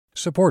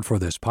Support for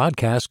this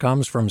podcast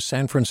comes from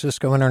San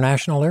Francisco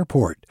International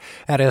Airport.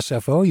 At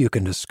SFO, you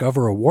can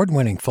discover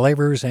award-winning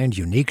flavors and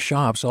unique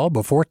shops all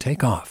before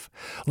takeoff.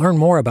 Learn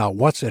more about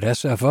what's at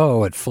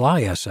SFO at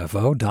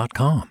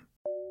flysfo.com.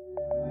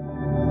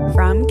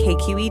 From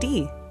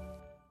KQED.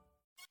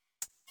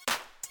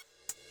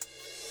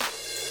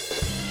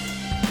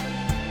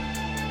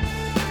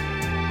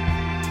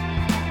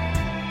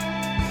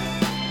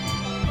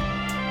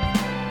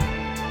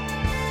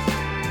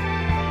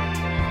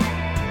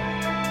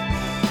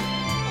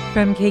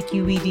 From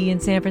KQED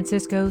in San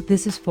Francisco,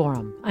 this is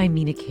Forum. I'm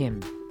Mina Kim.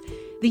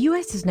 The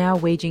U.S. is now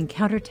waging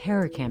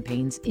counter-terror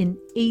campaigns in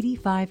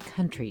 85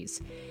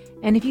 countries.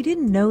 And if you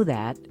didn't know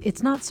that,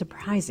 it's not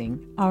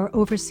surprising. Our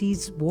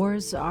overseas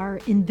wars are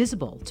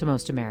invisible to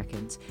most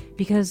Americans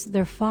because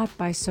they're fought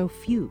by so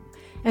few,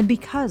 and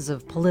because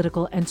of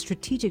political and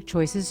strategic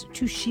choices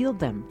to shield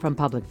them from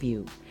public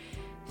view.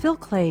 Phil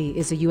Clay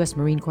is a U.S.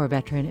 Marine Corps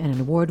veteran and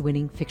an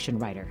award-winning fiction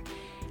writer.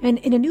 And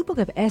in a new book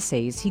of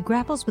essays, he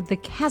grapples with the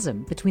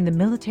chasm between the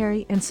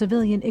military and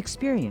civilian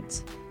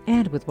experience,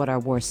 and with what our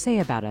wars say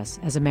about us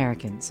as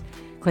Americans.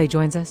 Clay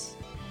joins us.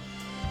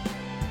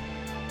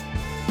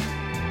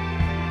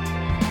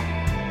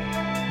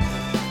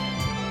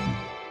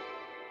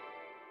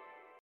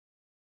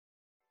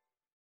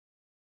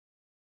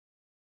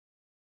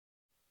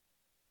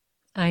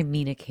 I'm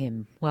Mina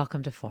Kim.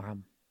 Welcome to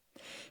Forum.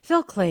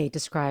 Phil Clay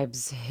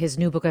describes his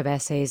new book of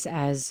essays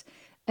as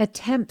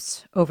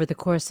attempts over the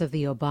course of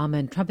the Obama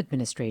and Trump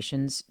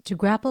administrations to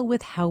grapple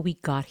with how we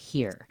got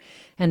here.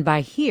 And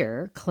by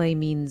here, Clay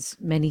means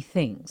many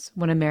things.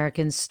 When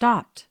Americans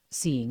stopped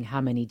seeing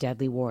how many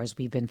deadly wars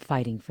we've been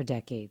fighting for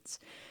decades.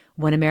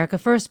 When America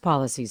First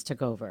policies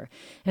took over.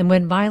 And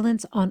when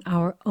violence on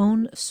our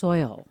own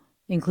soil,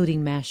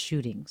 including mass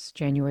shootings,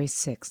 January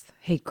 6th,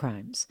 hate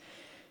crimes,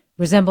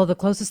 resemble the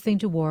closest thing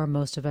to war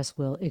most of us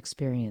will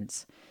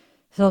experience.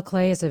 Phil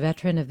Clay is a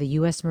veteran of the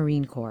U.S.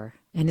 Marine Corps,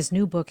 and his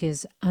new book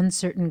is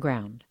Uncertain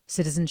Ground: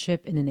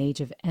 Citizenship in an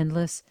Age of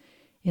Endless,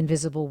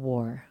 Invisible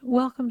War.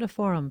 Welcome to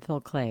Forum, Phil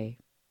Clay.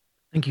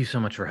 Thank you so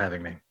much for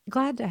having me.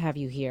 Glad to have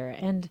you here.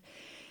 And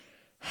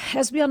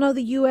as we all know,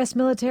 the U.S.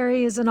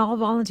 military is an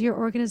all-volunteer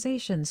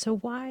organization. So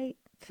why,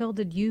 Phil,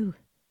 did you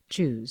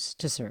choose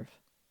to serve?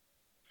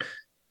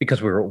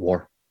 Because we were at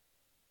war.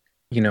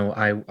 You know,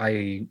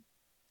 I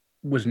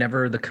was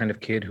never the kind of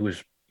kid who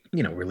was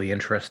really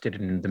interested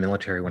in the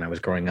military when I was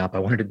growing up. I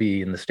wanted to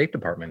be in the State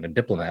Department, a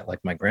diplomat like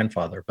my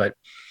grandfather. But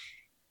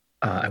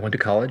I went to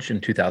college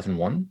in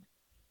 2001.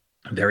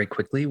 Very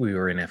quickly, we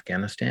were in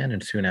Afghanistan,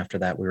 and soon after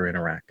that, we were in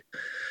Iraq.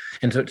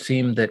 And so it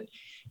seemed that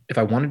if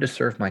I wanted to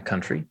serve my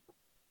country,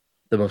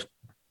 the most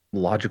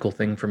logical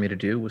thing for me to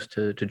do was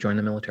to join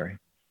the military.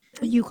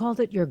 You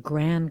called it your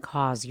grand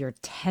cause, your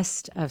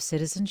test of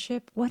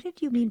citizenship. What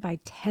did you mean by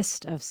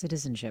test of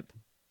citizenship?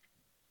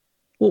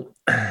 Well,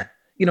 I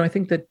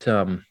think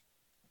that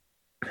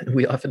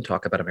we often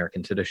talk about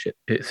American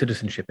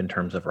citizenship in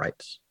terms of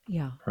rights.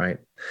 Yeah. Right.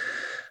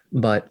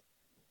 But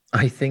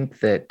I think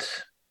that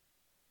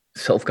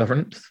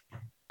self-governance,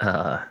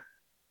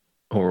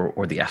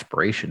 or the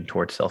aspiration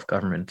towards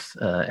self-governance,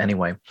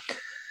 anyway,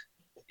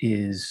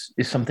 is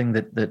something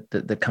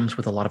that comes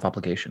with a lot of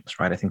obligations.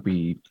 Right. I think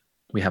we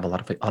have a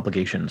lot of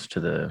obligations to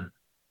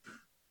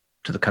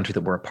the country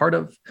that we're a part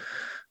of,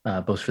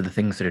 both for the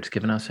things that it's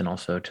given us and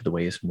also to the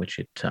ways in which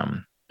it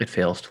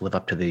fails to live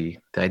up to the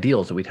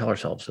ideals that we tell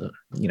ourselves,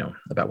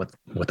 about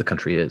what the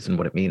country is and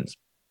what it means.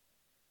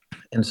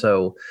 And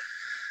so,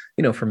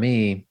 for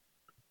me,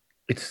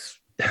 it's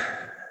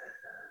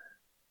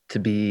to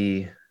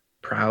be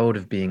proud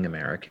of being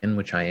American,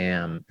 which I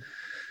am,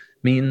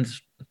 means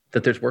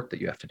that there's work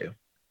that you have to do.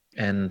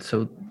 And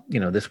so,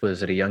 this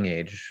was at a young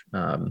age,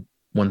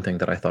 one thing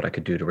that I thought I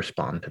could do to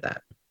respond to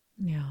that.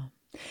 Yeah.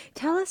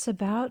 Tell us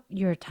about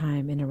your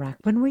time in Iraq.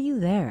 When were you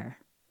there?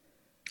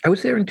 I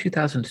was there in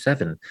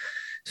 2007.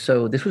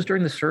 So this was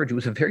during the surge. It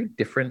was a very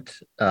different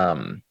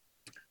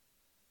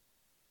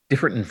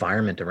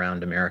environment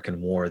around American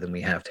war than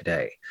we have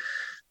today.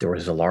 There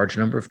was a large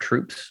number of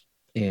troops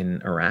in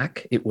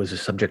Iraq. It was a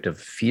subject of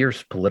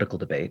fierce political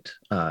debate.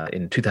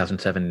 In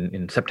 2007,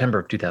 in September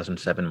of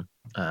 2007,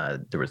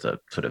 there was a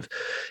sort of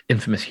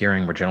infamous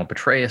hearing where General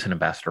Petraeus and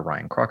Ambassador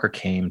Ryan Crocker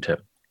came to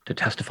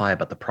testify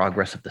about the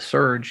progress of the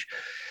surge.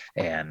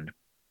 And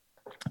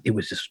it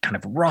was this kind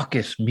of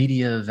raucous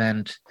media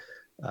event.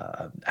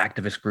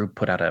 Activist group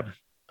put out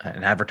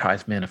an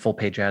advertisement, a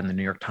full-page ad in the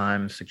New York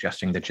Times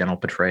suggesting that General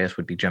Petraeus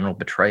would be General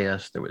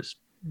Petraeus. There was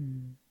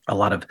a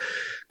lot of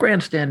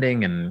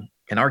grandstanding and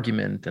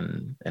argument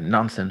and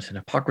nonsense and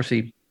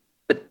hypocrisy.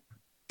 But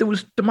there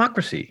was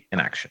democracy in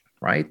action,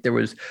 right? There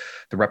was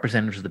the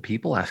representatives of the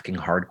people asking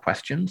hard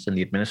questions and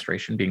the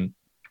administration being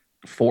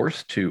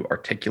forced to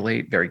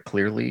articulate very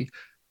clearly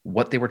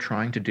what they were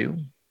trying to do,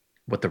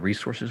 what the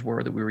resources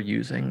were that we were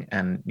using,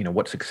 and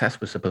what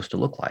success was supposed to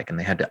look like. And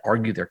they had to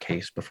argue their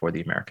case before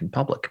the American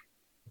public.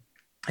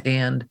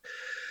 And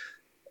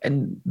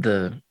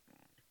the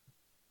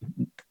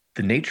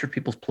nature of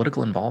people's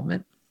political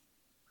involvement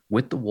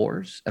with the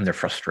wars and their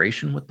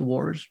frustration with the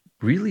wars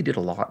really did a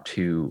lot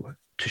to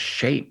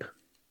shape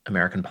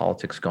American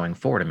politics going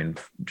forward. I mean,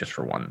 just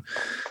for one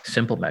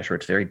simple measure,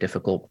 it's very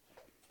difficult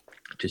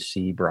to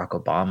see Barack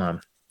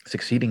Obama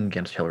succeeding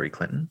against Hillary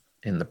Clinton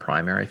in the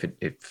primary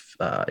if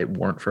it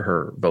weren't for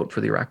her vote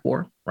for the Iraq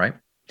War, right?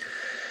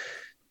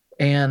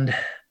 And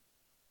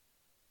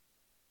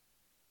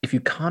if you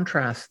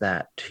contrast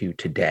that to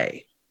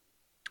today,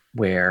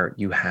 where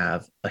you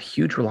have a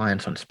huge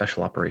reliance on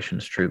special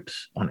operations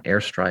troops, on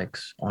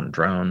airstrikes, on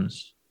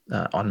drones,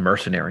 on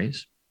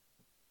mercenaries,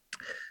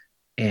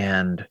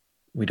 and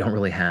we don't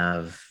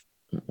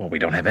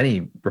have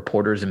any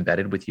reporters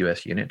embedded with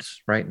U.S.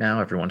 units right now.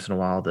 Every once in a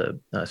while, the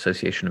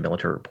Association of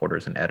Military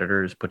Reporters and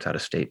Editors puts out a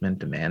statement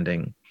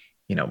demanding,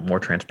 more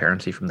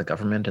transparency from the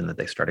government and that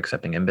they start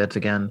accepting embeds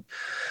again.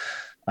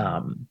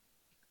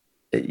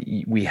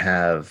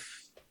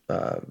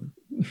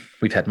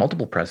 We've had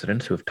multiple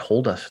presidents who have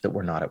told us that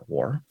we're not at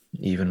war,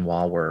 even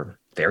while we're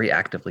very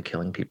actively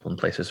killing people in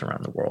places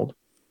around the world.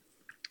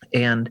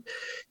 And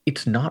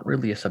it's not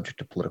really a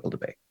subject of political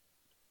debate.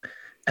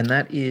 And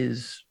that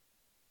is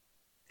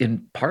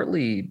in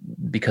partly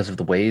because of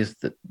the ways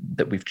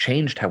that we've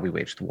changed how we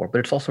wage the war, but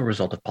it's also a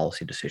result of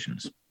policy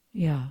decisions.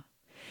 Yeah.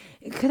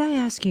 Could I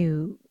ask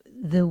you,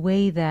 the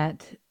way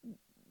that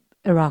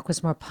Iraq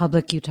was more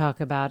public, you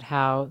talk about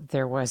how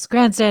there was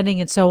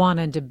grandstanding and so on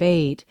and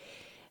debate,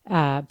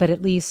 but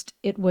at least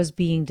it was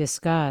being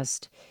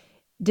discussed.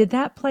 Did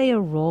that play a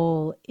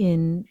role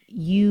in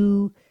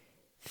you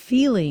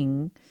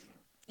feeling,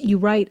 you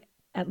write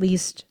at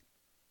least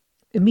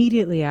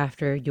immediately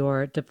after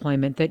your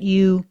deployment, that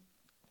you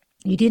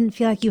didn't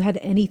feel like you had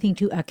anything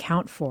to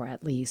account for,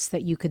 at least,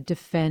 that you could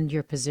defend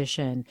your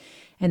position,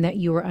 and that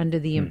you were under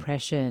the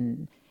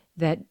impression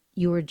that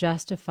you were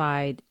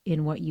justified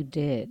in what you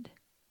did?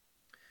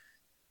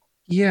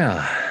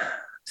 Yeah.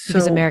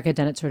 Because America had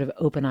done it sort of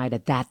open-eyed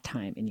at that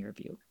time, in your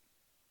view.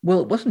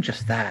 Well, it wasn't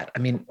just that. I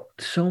mean,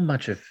 so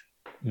much of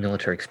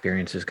military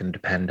experience is going to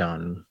depend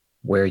on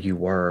where you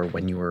were,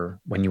 when you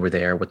were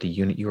there, what the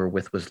unit you were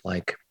with was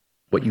like,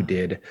 what you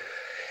did.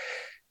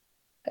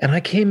 And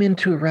I came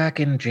into Iraq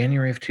in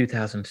January of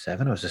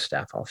 2007. I was a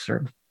staff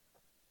officer.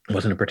 It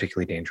wasn't a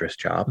particularly dangerous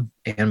job.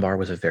 Anbar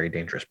was a very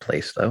dangerous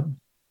place, though.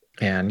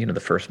 And, the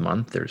first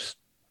month, there's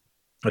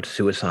a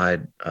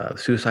suicide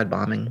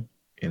bombing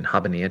in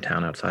Habaniya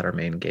town outside our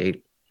main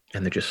gate.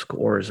 And there are just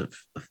scores of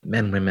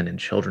men, women, and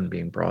children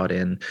being brought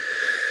in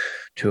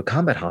to a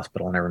combat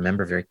hospital. And I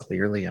remember very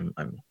clearly, I'm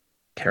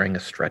carrying a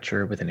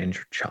stretcher with an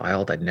injured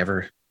child. I'd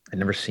never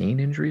seen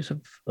injuries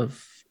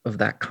of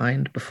that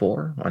kind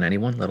before on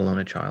anyone, let alone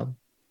a child.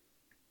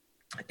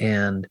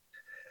 And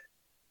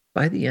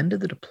by the end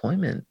of the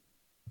deployment,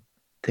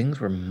 things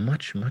were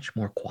much, much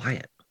more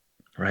quiet,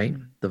 right?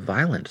 The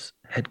violence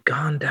had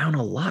gone down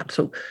a lot.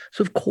 So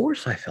of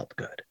course I felt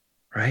good,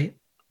 right?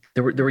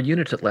 There were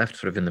units that left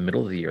sort of in the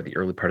middle of the year, the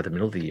early part of the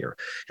middle of the year.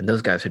 And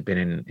those guys had been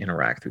in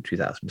Iraq through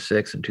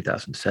 2006 and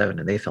 2007.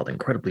 And they felt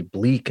incredibly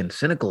bleak and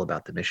cynical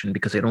about the mission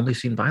because they'd only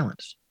seen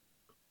violence,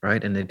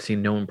 right? And they'd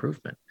seen no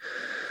improvement.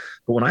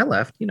 But when I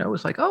left, it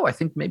was like, oh, I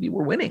think maybe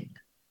we're winning.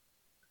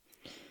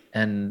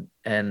 And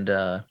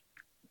the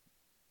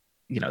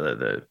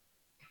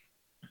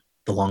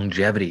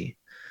longevity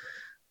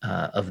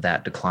of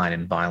that decline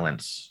in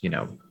violence,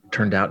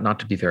 turned out not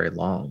to be very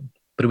long.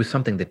 But it was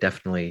something that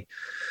definitely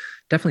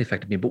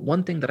affected me. But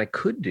one thing that I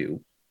could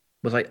do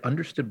was I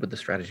understood what the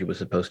strategy was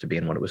supposed to be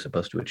and what it was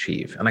supposed to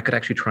achieve. And I could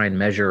actually try and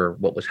measure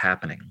what was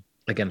happening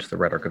against the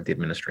rhetoric of the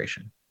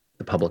administration,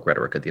 the public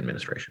rhetoric of the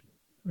administration.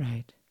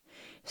 Right.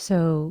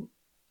 So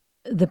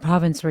the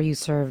province where you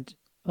served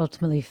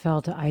ultimately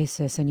fell to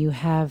ISIS, and you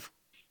have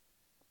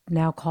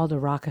now called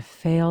Iraq a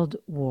failed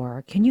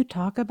war. Can you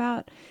talk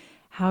about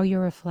how your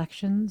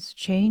reflections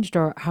changed,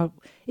 or how,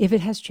 if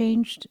it has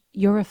changed,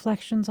 your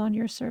reflections on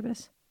your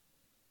service?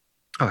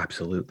 Oh,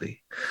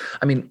 absolutely.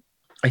 I mean,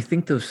 I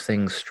think those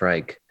things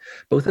strike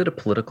both at a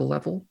political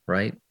level,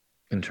 right?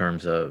 In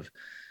terms of,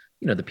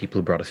 the people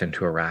who brought us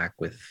into Iraq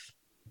with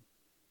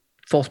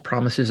false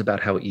promises about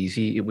how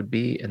easy it would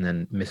be, and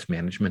then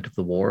mismanagement of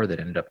the war that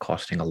ended up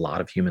costing a lot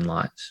of human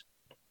lives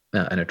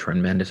and a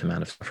tremendous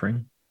amount of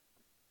suffering.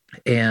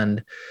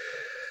 And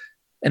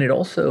it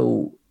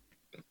also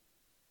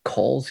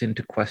calls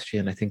into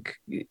question, I think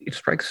it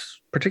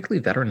strikes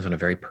particularly veterans on a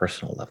very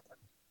personal level,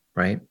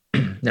 right?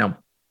 Now,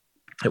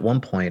 at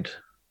one point,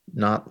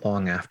 not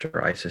long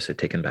after ISIS had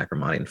taken back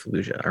Ramadi and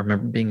Fallujah, I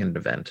remember being at an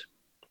event,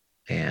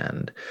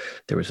 and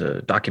there was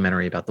a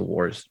documentary about the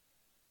wars.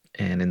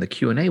 And in the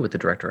Q&A with the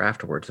director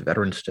afterwards, a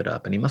veteran stood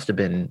up, and he must have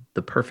been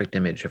the perfect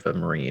image of a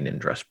Marine in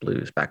dress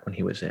blues back when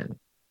he was in,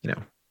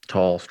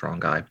 tall, strong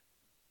guy.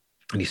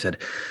 And he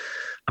said,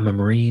 I'm a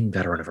Marine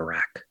veteran of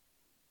Iraq.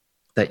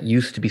 That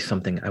used to be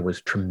something I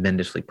was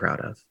tremendously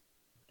proud of.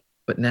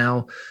 But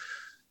now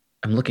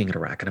I'm looking at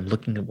Iraq and I'm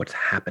looking at what's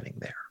happening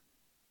there.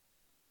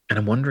 And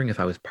I'm wondering if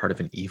I was part of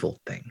an evil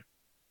thing.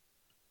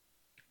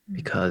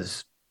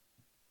 Because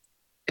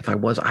if I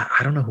was, I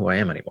don't know who I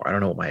am anymore. I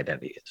don't know what my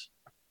identity is.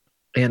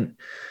 And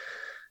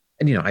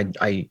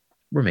I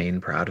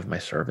remain proud of my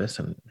service,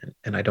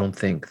 and I don't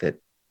think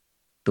that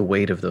the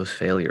weight of those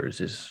failures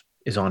is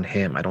on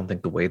him. I don't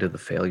think the weight of the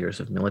failures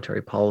of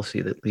military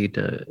policy that lead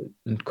to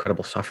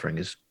incredible suffering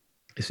is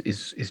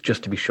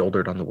just to be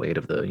shouldered on the weight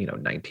of the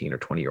 19 or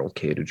 20-year-old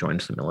kid who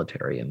joins the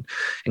military and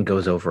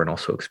goes over and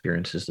also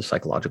experiences the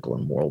psychological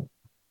and moral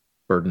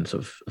burdens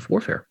of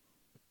warfare.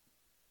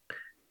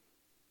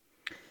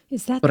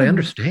 Is that? But I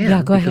understand,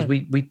 yeah, go because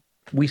ahead.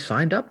 we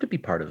signed up to be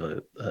part of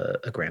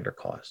a grander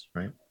cause,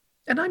 right?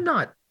 And I'm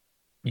not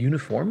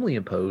uniformly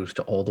opposed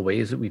to all the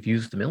ways that we've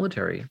used the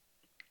military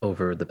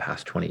over the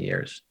past 20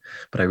 years,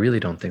 but I really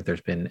don't think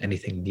there's been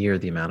anything near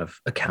the amount of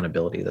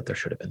accountability that there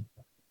should have been.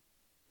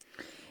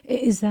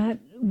 Is that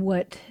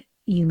what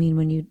you mean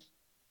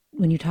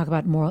when you talk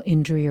about moral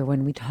injury, or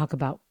when we talk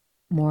about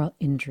moral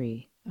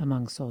injury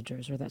among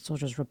soldiers, or that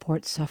soldiers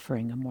report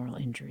suffering a moral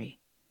injury?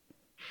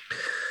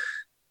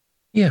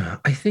 Yeah,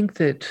 I think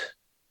that,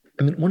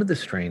 one of the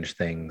strange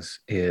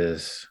things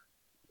is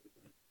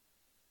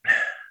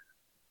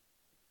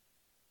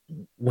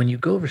when you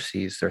go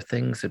overseas, there are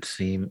things that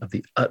seem of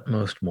the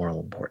utmost moral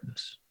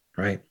importance,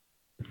 right?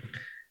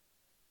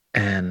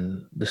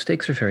 And the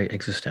stakes are very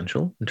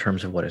existential in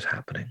terms of what is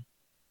happening.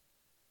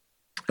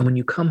 And when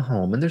you come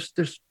home, and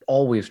there's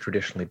always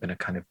traditionally been a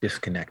kind of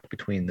disconnect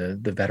between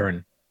the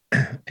veteran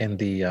and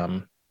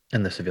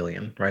the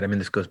civilian, right?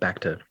 This goes back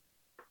to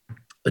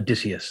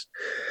Odysseus,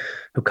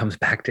 who comes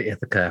back to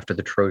Ithaca after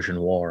the Trojan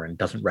War and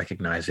doesn't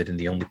recognize it, and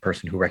the only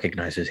person who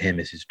recognizes him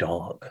is his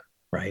dog,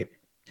 right?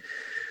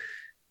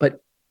 But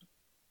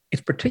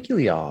it's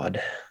particularly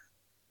odd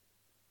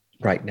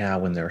right now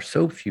when there are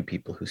so few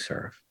people who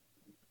serve,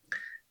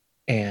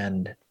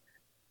 and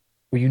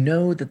where you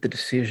know that the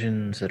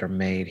decisions that are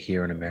made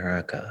here in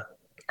America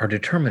are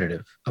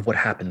determinative of what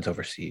happens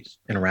overseas,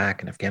 in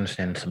Iraq and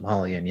Afghanistan and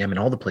Somalia and Yemen,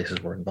 all the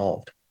places we're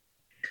involved.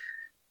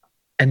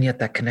 And yet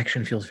that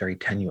connection feels very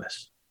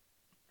tenuous.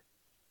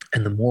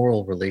 And the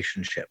moral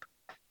relationship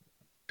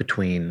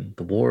between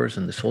the wars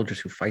and the soldiers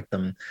who fight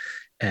them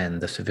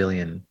and the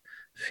civilian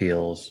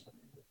feels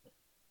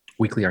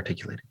weakly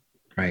articulated,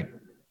 right?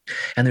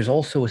 And there's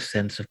also a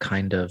sense of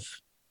kind of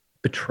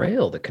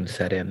betrayal that can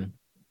set in,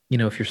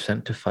 if you're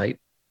sent to fight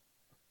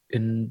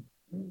in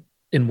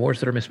wars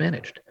that are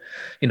mismanaged.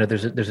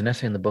 There's an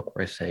essay in the book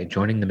where I say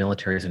joining the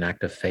military is an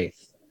act of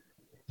faith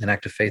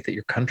that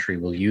your country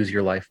will use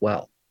your life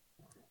well.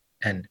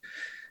 And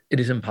it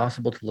is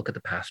impossible to look at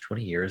the past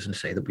 20 years and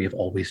say that we have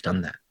always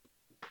done that.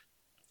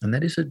 And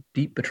that is a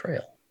deep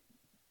betrayal.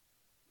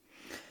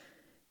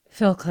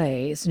 Phil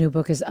Clay's new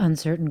book is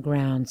Uncertain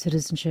Ground: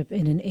 Citizenship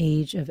in an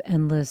Age of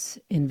Endless,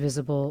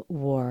 Invisible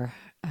War.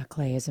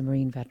 Clay is a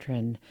Marine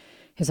veteran.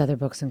 His other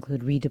books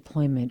include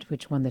Redeployment,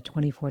 which won the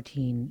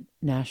 2014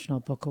 National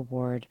Book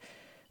Award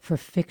for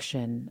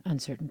fiction.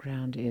 Uncertain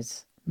Ground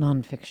is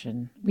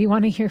nonfiction. We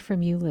want to hear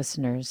from you,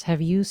 listeners.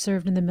 Have you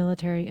served in the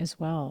military as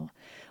well?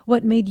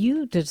 What made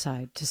you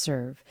decide to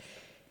serve?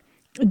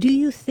 Do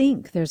you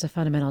think there's a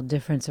fundamental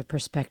difference of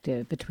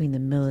perspective between the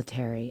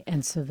military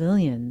and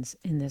civilians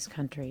in this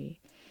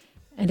country?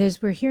 And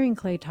as we're hearing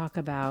Clay talk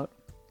about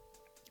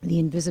the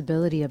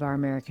invisibility of our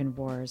American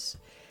wars,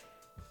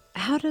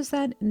 how does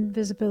that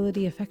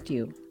invisibility affect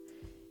you?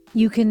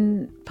 You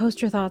can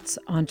post your thoughts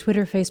on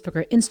Twitter, Facebook,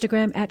 or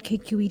Instagram at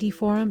KQED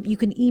Forum. You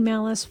can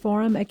email us,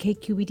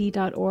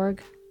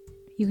 forum@kqed.org.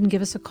 You can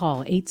give us a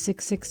call,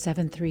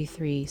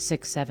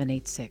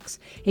 866-733-6786,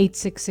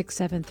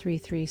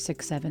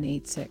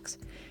 866-733-6786.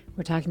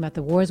 We're talking about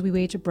the wars we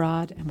wage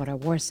abroad and what our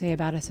wars say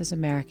about us as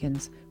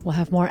Americans. We'll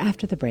have more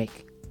after the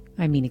break.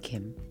 I'm Mina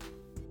Kim.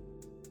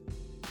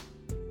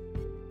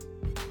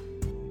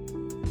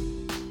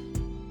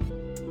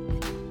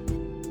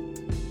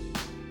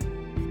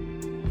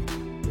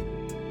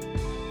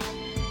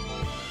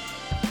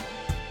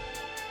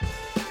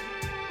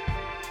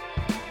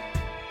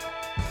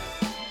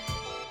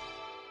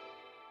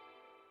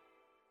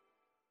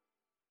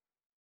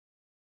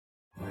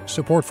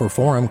 Support for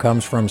Forum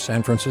comes from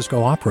San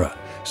Francisco Opera.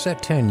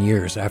 Set 10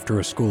 years after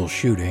a school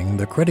shooting,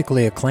 the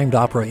critically acclaimed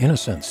opera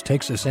Innocence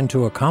takes us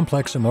into a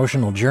complex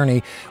emotional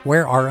journey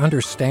where our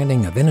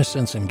understanding of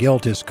innocence and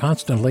guilt is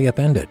constantly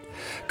upended.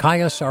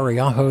 Kaya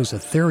Sariaho's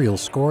ethereal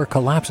score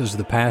collapses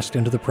the past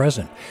into the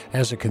present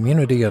as a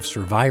community of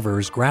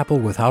survivors grapple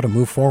with how to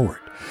move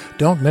forward.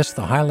 Don't miss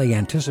the highly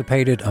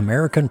anticipated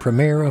American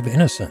premiere of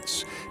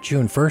Innocence,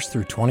 June 1st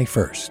through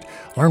 21st.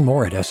 Learn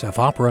more at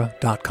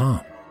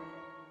sfopera.com.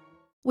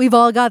 We've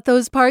all got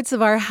those parts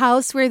of our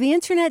house where the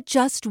internet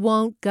just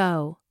won't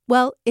go.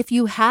 Well, if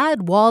you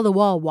had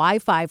wall-to-wall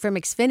Wi-Fi from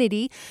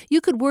Xfinity,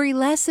 you could worry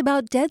less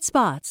about dead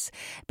spots.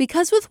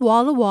 Because with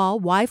wall-to-wall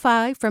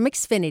Wi-Fi from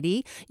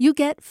Xfinity, you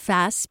get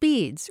fast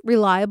speeds,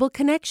 reliable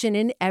connection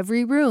in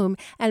every room,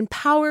 and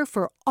power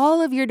for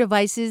all of your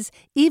devices,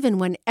 even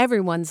when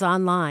everyone's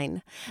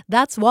online.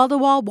 That's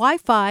wall-to-wall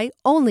Wi-Fi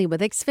only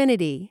with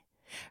Xfinity.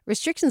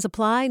 Restrictions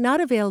apply,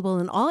 not available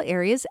in all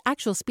areas.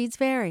 Actual speeds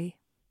vary.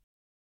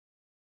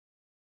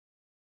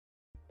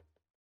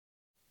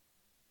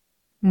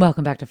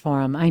 Welcome back to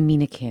Forum. I'm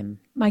Mina Kim.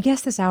 My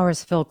guest this hour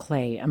is Phil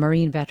Clay, a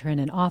Marine veteran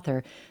and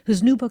author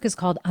whose new book is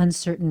called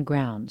Uncertain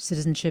Ground: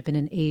 Citizenship in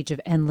an Age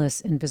of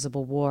Endless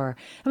Invisible War.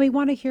 And we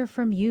want to hear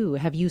from you.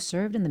 Have you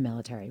served in the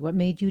military? What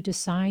made you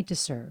decide to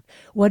serve?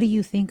 What do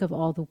you think of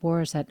all the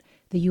wars that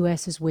the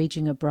U.S. is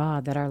waging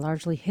abroad that are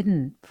largely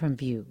hidden from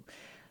view?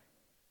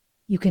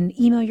 You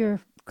can email your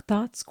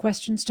thoughts,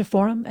 questions to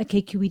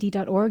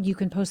forum@kqed.org. You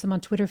can post them on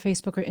Twitter,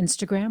 Facebook, or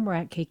Instagram. We're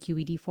at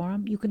KQED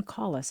Forum. You can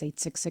call us,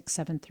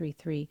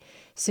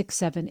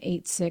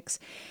 866-733-6786.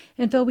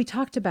 And Phil, we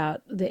talked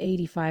about the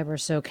 85 or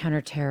so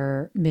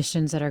counterterror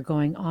missions that are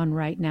going on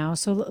right now.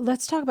 So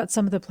let's talk about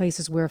some of the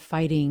places we're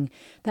fighting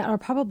that are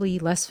probably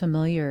less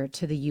familiar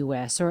to the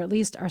U.S., or at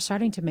least are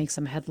starting to make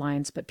some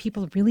headlines, but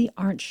people really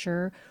aren't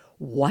sure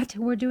what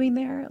we're doing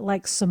there.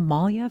 Like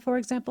Somalia, for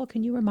example.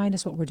 Can you remind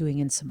us what we're doing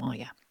in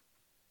Somalia?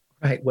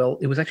 Right. Well,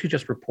 it was actually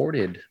just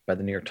reported by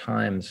the New York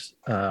Times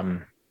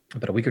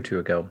about a week or two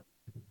ago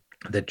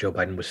that Joe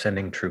Biden was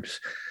sending troops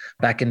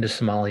back into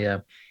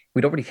Somalia.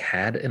 We'd already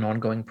had an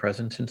ongoing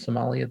presence in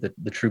Somalia.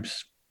 The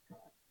troops,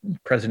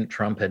 President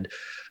Trump had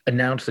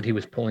announced that he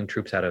was pulling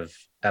troops out of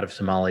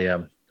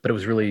Somalia, but it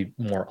was really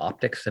more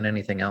optics than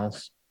anything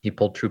else. He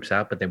pulled troops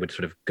out, but they would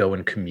sort of go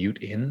and commute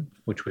in,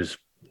 which was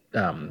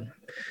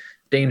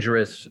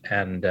dangerous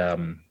and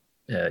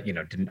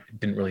didn't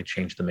really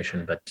change the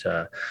mission, but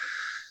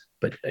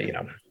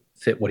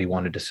fit what he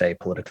wanted to say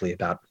politically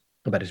about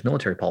his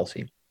military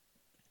policy.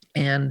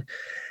 And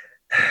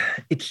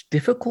it's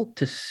difficult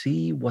to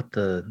see what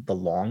the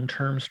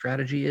long-term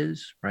strategy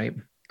is, right?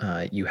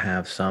 You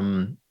have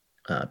some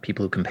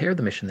people who compare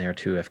the mission there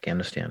to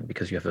Afghanistan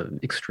because you have an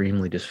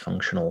extremely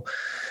dysfunctional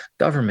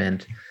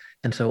government.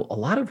 And so a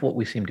lot of what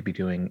we seem to be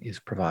doing is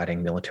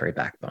providing military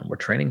backbone. We're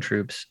training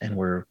troops and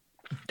we're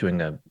doing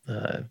a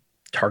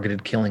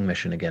targeted killing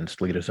mission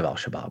against leaders of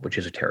al-Shabaab, which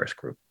is a terrorist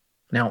group.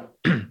 Now,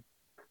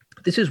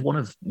 this is one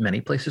of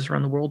many places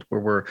around the world where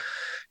we're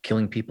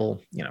killing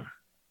people,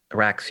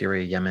 Iraq,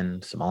 Syria, Yemen,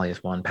 Somalia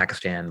is one,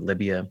 Pakistan,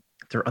 Libya.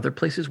 There are other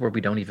places where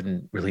we don't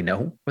even really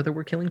know whether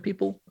we're killing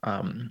people.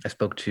 I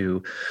spoke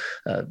to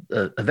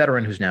a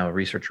veteran who's now a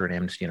researcher at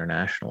Amnesty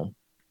International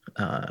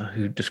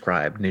who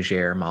described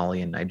Niger,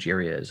 Mali, and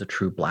Nigeria as a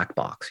true black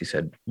box. He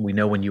said, we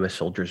know when U.S.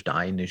 soldiers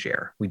die in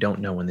Niger. We don't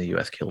know when the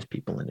U.S. kills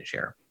people in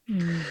Niger.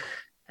 Mm.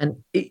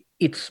 And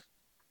it's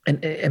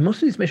most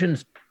of these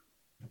missions,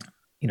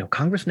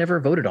 Congress never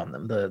voted on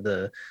them.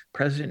 The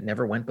president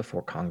never went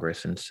before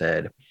Congress and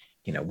said,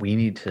 we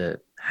need to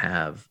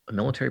have a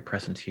military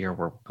presence here.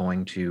 We're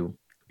going to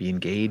be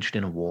engaged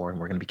in a war and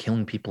we're going to be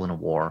killing people in a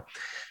war.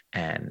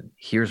 And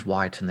here's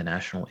why it's in the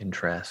national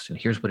interest. And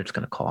here's what it's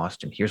going to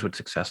cost. And here's what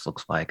success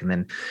looks like. And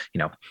then,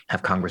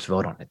 have Congress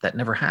vote on it. That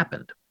never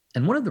happened.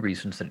 And one of the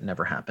reasons that it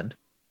never happened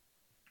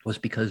was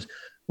because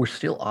we're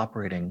still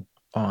operating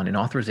on an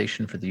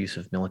authorization for the use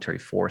of military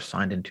force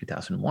signed in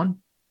 2001.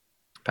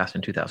 Passed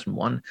in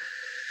 2001,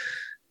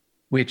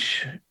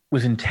 which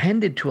was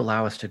intended to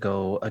allow us to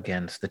go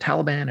against the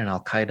Taliban and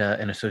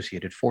al-Qaeda and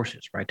associated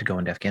forces, right, to go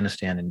into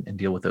Afghanistan and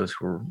deal with those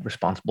who were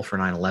responsible for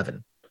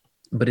 9/11.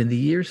 But in the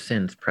years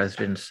since,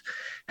 presidents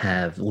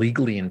have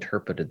legally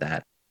interpreted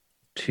that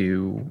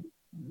to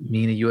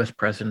mean a U.S.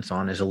 presence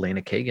on, as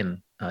Elena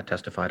Kagan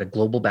testified, a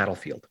global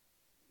battlefield,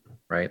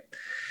 right?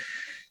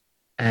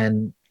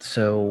 And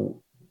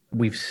so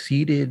we've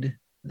ceded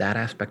that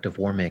aspect of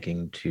war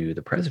making to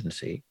the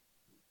presidency.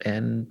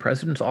 And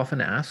presidents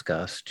often ask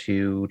us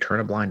to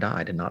turn a blind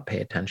eye, to not pay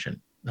attention.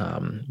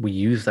 We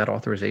use that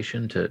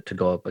authorization to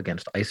go up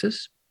against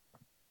ISIS,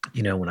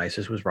 when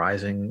ISIS was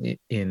rising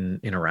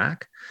in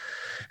Iraq.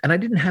 And I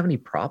didn't have any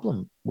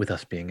problem with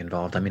us being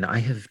involved. I mean, I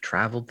have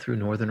traveled through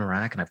northern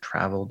Iraq and I've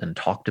traveled and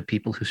talked to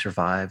people who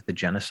survived the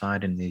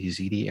genocide in the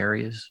Yazidi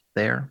areas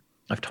there.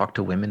 I've talked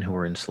to women who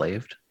were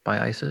enslaved by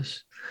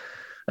ISIS.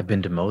 I've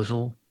been to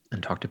Mosul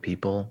and talked to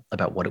people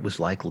about what it was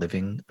like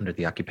living under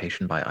the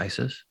occupation by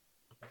ISIS.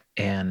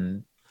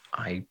 And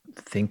I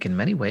think in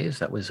many ways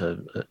that was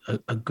a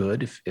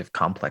good, if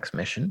complex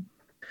mission.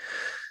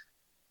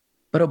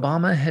 But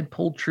Obama had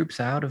pulled troops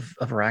out of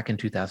Iraq in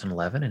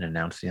 2011 and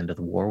announced the end of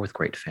the war with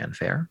great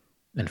fanfare.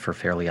 And for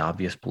fairly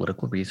obvious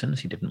political reasons,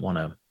 he didn't want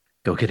to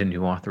go get a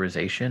new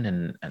authorization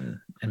and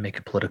make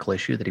a political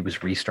issue that he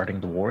was restarting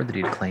the war that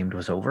he had claimed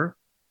was over.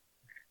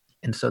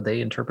 And so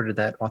they interpreted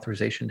that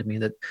authorization to mean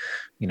that,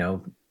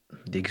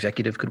 the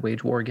executive could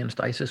wage war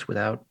against ISIS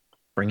without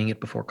bringing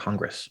it before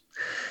Congress.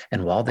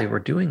 And while they were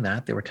doing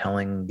that, they were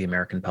telling the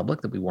American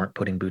public that we weren't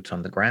putting boots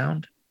on the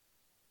ground,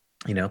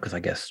 because I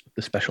guess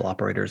the special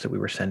operators that we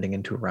were sending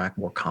into Iraq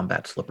wore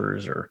combat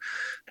slippers or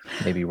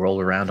maybe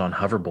roll around on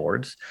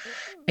hoverboards.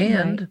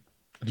 And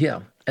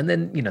and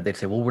then, they'd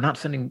say, well, we're not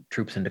sending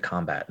troops into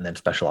combat. And then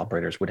special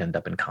operators would end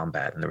up in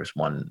combat. And there was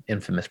one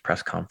infamous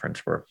press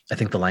conference where I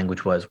think the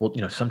language was, well,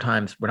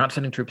 sometimes we're not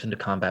sending troops into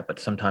combat, but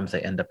sometimes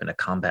they end up in a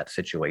combat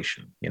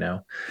situation,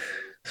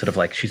 sort of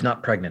like she's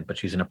not pregnant, but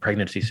she's in a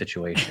pregnancy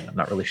situation. I'm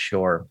not really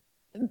sure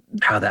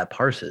how that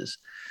parses.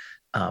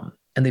 And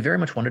they very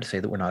much wanted to say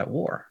that we're not at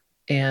war.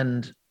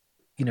 And,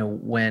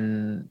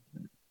 when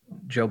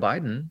Joe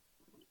Biden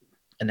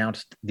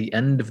announced the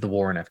end of the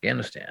war in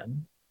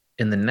Afghanistan,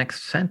 in the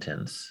next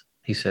sentence,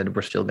 he said,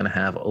 we're still going to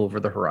have over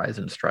the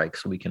horizon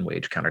strikes so we can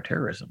wage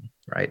counterterrorism,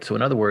 right? So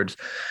in other words,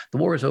 the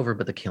war is over,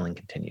 but the killing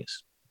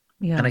continues.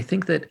 Yeah. And I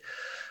think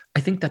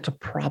that's a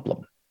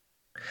problem.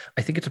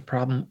 I think it's a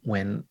problem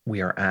when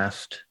we are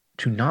asked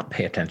to not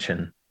pay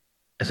attention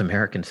as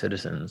American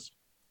citizens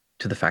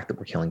to the fact that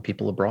we're killing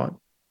people abroad.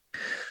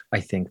 I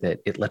think that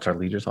it lets our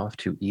leaders off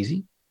too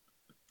easy.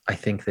 I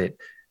think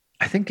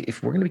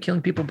if we're going to be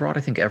killing people abroad,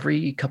 I think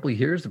every couple of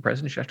years, the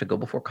president should have to go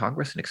before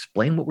Congress and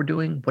explain what we're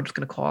doing, what it's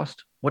going to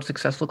cost, what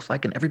success looks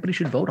like, and everybody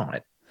should vote on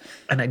it.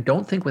 And I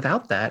don't think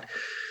without that,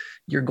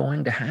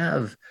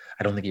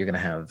 I don't think you're going to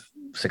have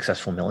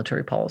successful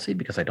military policy,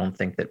 because I don't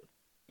think that,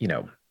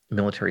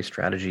 military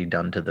strategy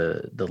done to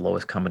the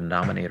lowest common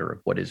denominator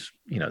of what is,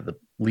 the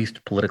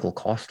least political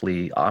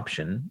costly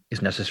option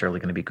is necessarily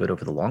going to be good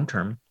over the long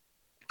term.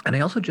 And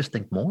I also just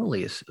think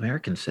morally, as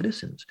American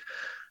citizens,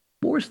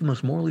 war is the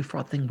most morally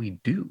fraught thing we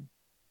do.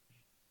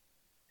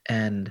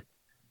 And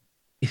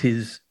it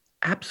is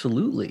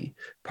absolutely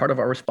part of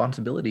our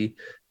responsibility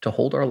to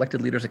hold our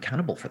elected leaders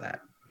accountable for that.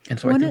 And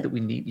so I think that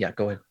we need,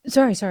 go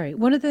ahead. Sorry.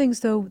 One of the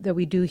things, though, that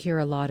we do hear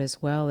a lot as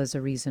well as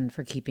a reason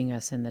for keeping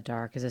us in the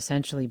dark is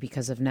essentially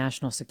because of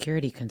national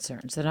security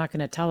concerns. They're not going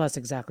to tell us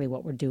exactly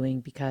what we're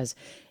doing because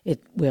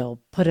it will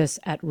put us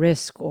at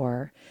risk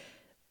or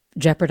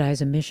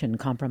jeopardize a mission,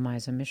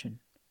 compromise a mission.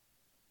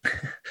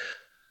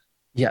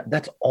 Yeah,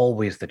 that's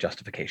always the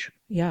justification.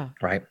 Yeah.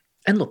 Right.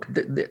 And look,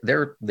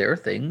 there are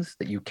things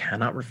that you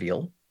cannot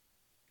reveal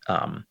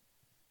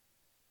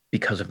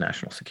because of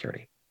national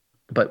security.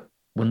 But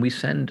when we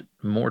send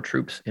more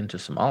troops into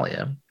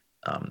Somalia,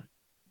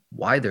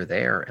 why they're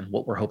there and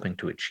what we're hoping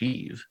to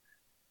achieve,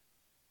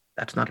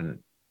 that's not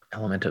an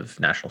element of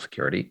national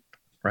security,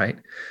 right?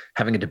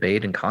 Having a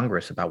debate in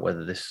Congress about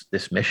whether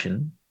this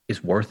mission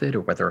is worth it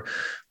or whether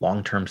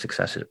long-term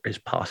success is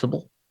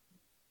possible,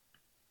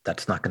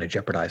 that's not going to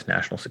jeopardize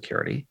national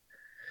security.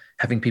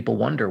 Having people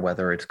wonder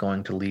whether it's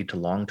going to lead to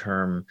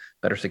long-term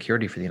better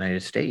security for the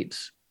United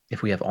States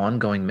if we have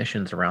ongoing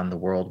missions around the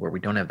world where we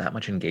don't have that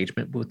much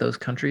engagement with those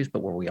countries,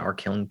 but where we are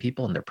killing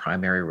people and their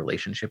primary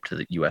relationship to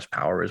the U.S.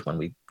 power is when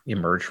we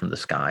emerge from the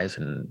skies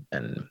and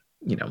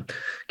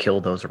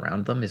kill those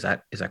around them. Is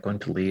that going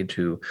to lead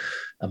to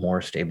a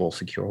more stable,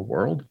 secure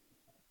world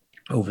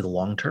over the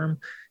long term?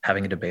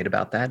 Having a debate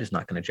about that is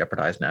not going to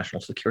jeopardize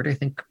national security. I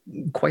think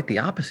quite the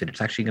opposite.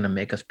 It's actually going to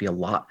make us be a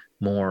lot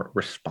more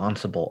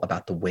responsible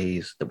about the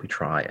ways that we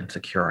try and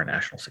secure our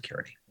national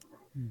security.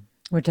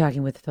 We're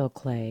talking with Phil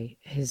Clay.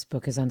 His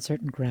book is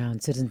Uncertain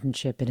Ground: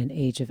 Citizenship in an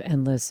Age of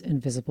Endless,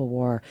 Invisible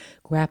War,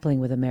 Grappling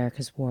with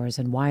America's Wars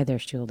and Why They're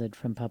Shielded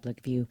from Public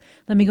View.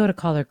 Let me go to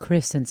caller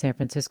Chris in San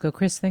Francisco.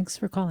 Chris, thanks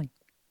for calling.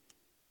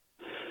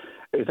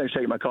 Hey, thanks for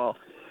taking my call.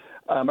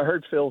 I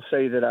heard Phil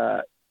say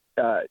that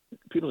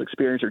people's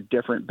experience are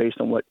different based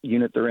on what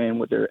unit they're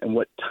in, and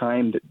what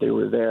time that they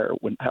were there,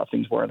 how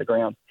things were on the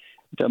ground.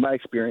 So my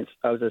experience,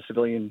 I was a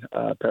civilian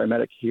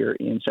paramedic here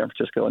in San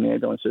Francisco in the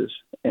ambulances,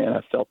 and I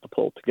felt the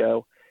pull to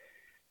go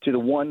to the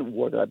one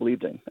war that I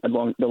believed in. I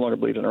no longer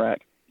believed in Iraq.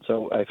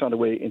 So I found a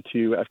way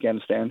into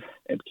Afghanistan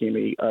and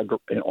became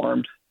an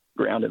armed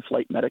ground and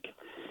flight medic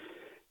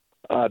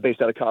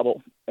based out of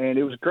Kabul. And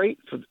it was great.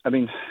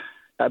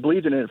 I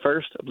believed in it at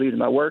first. I believed in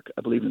my work.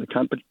 I believed in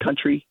the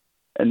country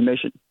and the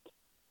mission.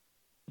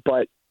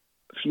 But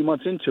a few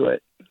months into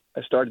it,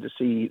 I started to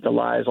see the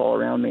lies all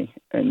around me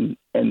and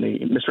the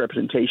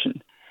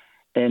misrepresentation,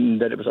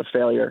 and that it was a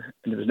failure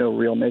and there was no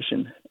real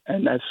mission.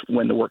 And that's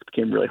when the work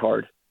became really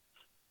hard.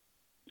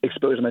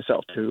 Exposing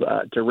myself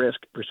to risk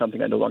for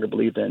something I no longer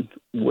believed in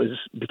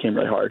became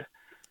really hard.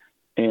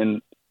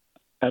 And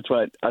that's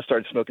why I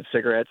started smoking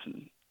cigarettes,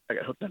 and I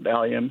got hooked on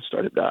Valium,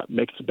 started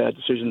making some bad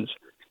decisions.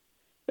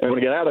 And when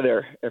I got out of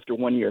there after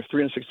 1 year,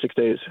 366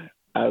 days,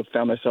 I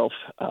found myself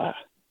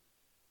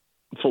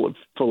full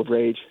of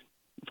rage,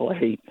 full of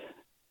hate,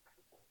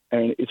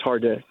 and it's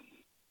hard to.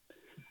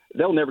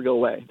 They'll never go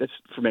away. That's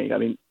for me. I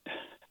mean,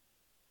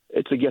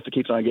 it's a gift that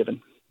keeps on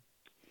giving,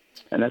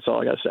 and that's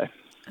all I got to say.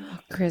 Oh,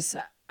 Chris,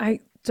 I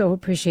so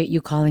appreciate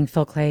you calling.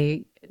 Phil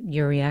Clay,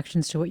 your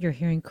reactions to what you're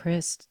hearing.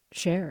 Chris,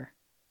 share.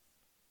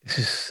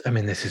 This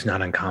is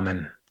not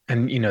uncommon,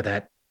 and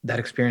that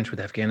experience with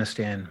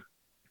Afghanistan.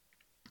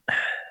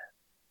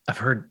 I've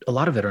heard a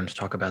lot of veterans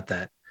talk about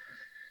that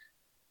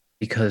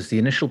because the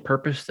initial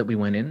purpose that we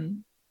went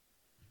in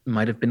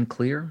might have been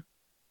clear,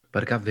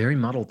 but it got very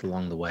muddled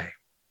along the way.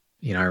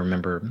 I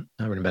remember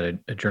about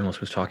a journalist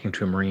was talking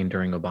to a Marine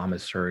during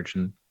Obama's surge,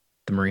 and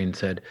the Marine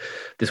said,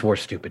 "This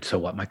war's stupid, so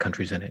what? My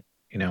country's in it,"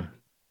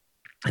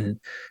 And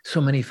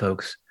so many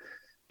folks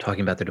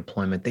talking about their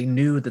deployment, they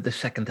knew that the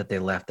second that they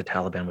left, the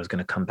Taliban was going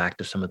to come back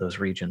to some of those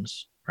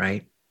regions,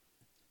 right?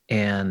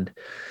 And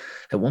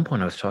at one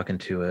point I was talking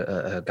to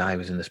a guy who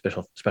was in the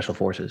special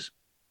forces,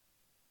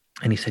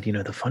 and he said,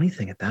 the funny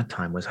thing at that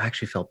time was I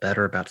actually felt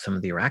better about some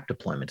of the Iraq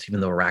deployments, even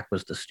though Iraq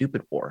was the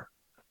stupid war,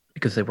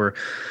 because they were,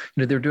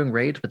 they were doing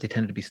raids, but they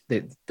tended to be,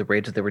 the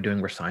raids that they were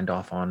doing were signed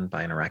off on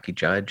by an Iraqi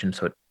judge. And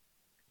so it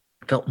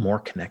felt more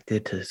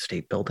connected to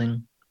state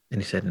building.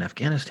 And he said, in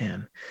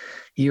Afghanistan,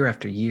 year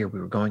after year, we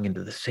were going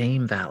into the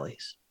same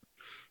valleys.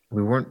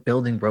 We weren't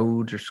building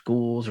roads or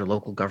schools or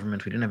local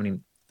governments. We didn't have any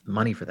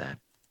money for that.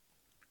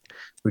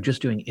 We were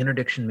just doing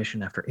interdiction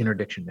mission after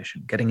interdiction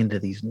mission, getting into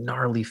these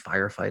gnarly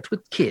firefights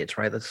with kids,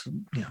 right? That's,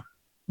 the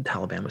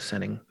Taliban was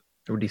sending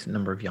a decent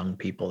number of young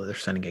people that they're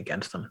sending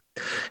against them.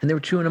 And they were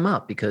chewing them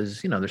up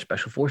because, they're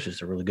special forces.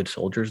 They're really good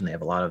soldiers and they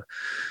have a lot of,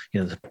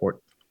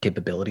 support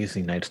capabilities of the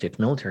United States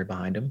military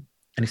behind them.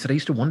 And he said, I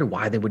used to wonder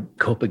why they would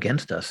cope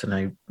against us. And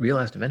I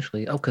realized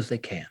eventually, because they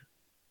can.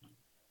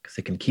 Because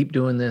they can keep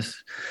doing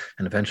this.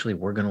 And eventually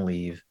we're going to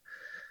leave.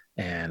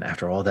 And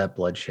after all that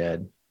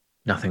bloodshed,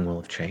 nothing will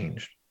have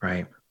changed,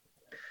 right?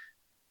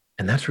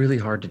 And that's really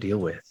hard to deal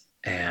with.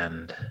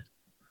 And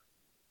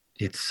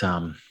it's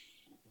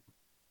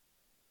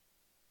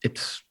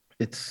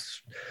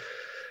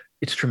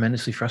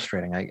tremendously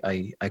frustrating.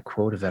 I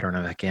quote a veteran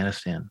of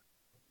Afghanistan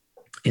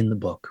in the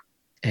book,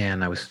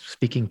 and I was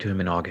speaking to him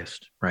in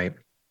August, right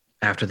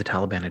after the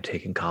Taliban had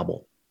taken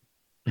Kabul,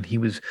 and he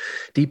was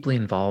deeply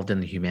involved in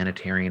the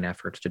humanitarian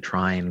efforts to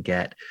try and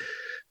get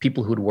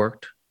people who had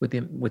worked with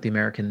the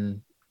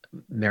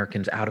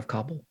Americans out of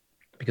Kabul,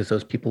 because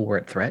those people were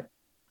at threat,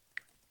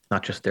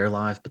 not just their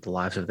lives, but the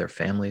lives of their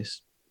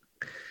families.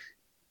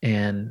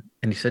 And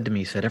he said to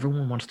me,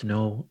 everyone wants to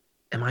know,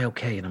 am I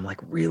okay? And I'm like,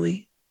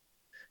 really?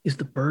 Is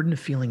the burden of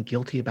feeling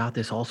guilty about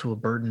this also a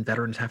burden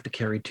veterans have to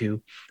carry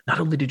too? Not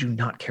only did you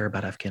not care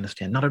about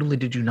Afghanistan, not only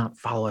did you not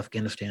follow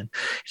Afghanistan,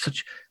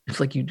 it's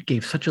like you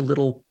gave such a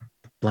little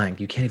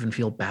blank. You can't even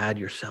feel bad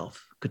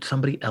yourself. Could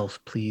somebody else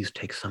please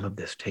take some of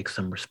this, take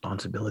some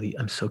responsibility?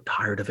 I'm so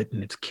tired of it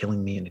and it's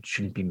killing me and it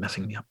shouldn't be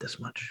messing me up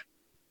this much.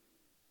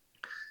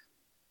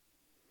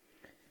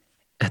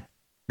 At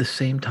the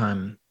same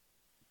time,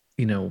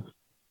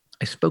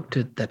 I spoke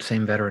to that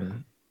same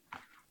veteran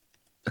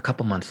a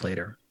couple months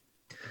later,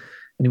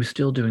 and he was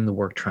still doing the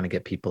work trying to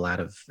get people out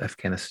of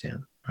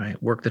Afghanistan,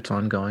 right? Work that's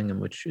ongoing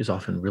and which is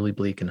often really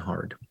bleak and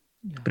hard.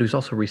 Yeah. But he was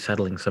also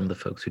resettling some of the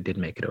folks who did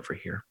make it over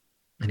here.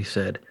 And he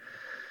said,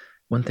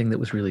 one thing that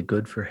was really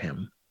good for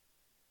him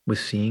was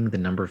seeing the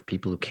number of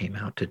people who came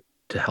out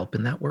to help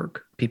in that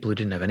work, people who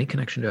didn't have any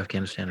connection to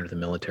Afghanistan or the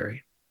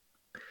military.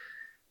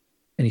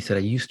 And he said,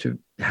 I used to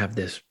have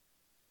this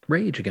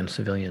rage against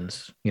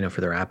civilians,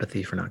 for their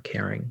apathy, for not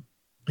caring.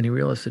 And he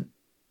realized that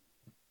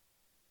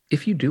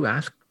if you do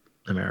ask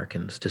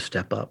Americans to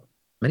step up,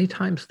 many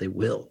times they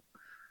will.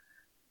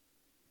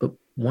 But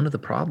one of the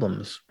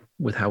problems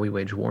with how we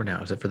wage war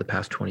now is that for the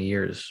past 20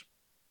 years,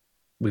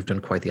 we've done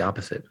quite the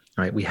opposite,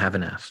 right? We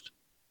haven't asked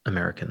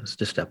Americans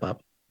to step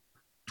up,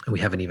 and we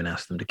haven't even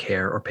asked them to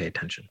care or pay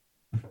attention.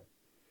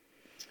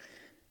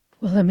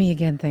 Well, let me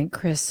again thank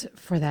Chris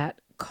for that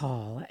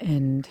call,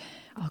 and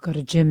I'll go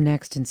to Jim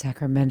next in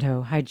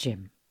Sacramento. Hi,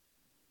 Jim.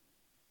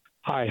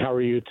 Hi, how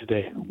are you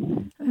today?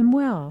 I'm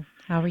well.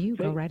 How are you?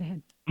 Go right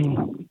ahead.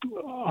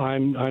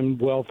 I'm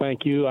well,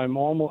 thank you. I'm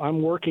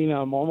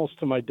almost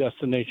to my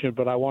destination,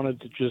 but I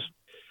wanted to just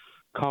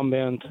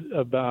comment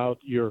about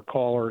your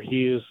caller.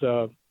 He is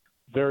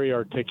very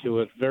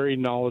articulate, very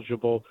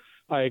knowledgeable.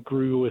 I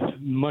agree with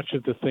much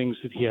of the things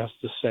that he has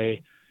to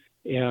say,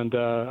 and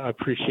I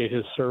appreciate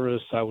his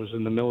service. I was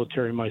in the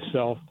military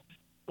myself,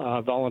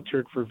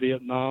 volunteered for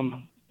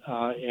Vietnam,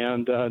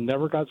 and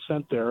never got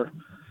sent there.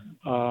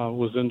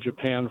 Was in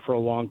Japan for a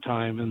long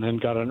time and then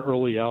got an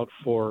early out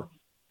for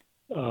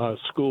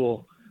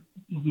school.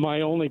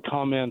 My only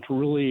comment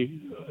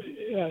really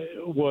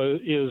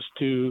is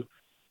to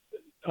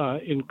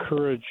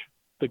encourage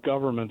the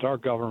government, our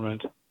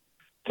government,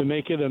 to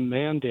make it a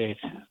mandate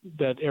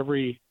that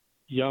every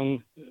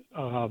young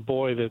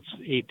boy that's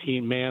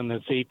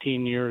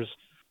 18 years,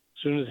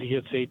 as soon as he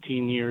hits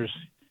 18 years,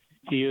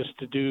 he is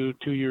to do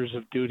 2 years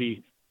of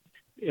duty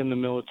in the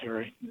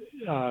military,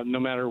 no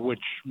matter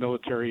which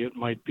military it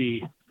might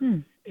be.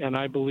 And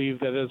I believe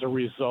that as a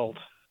result,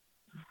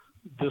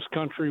 this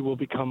country will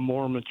become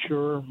more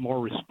mature, more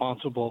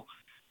responsible,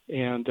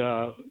 and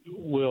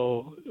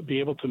will be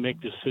able to make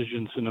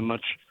decisions in a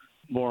much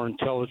more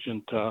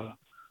intelligent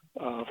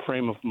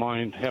frame of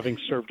mind, having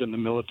served in the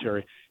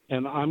military.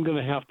 And I'm going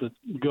to have to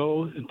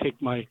go and take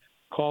my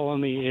call on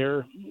the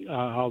air.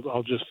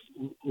 I'll just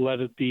let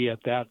it be at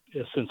that,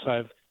 since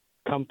I've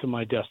come to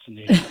my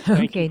destination.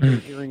 Thank you for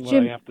hearing what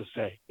I have to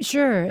say.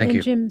 Sure. Thank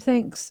you. Jim,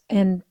 thanks.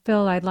 And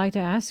Phil, I'd like to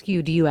ask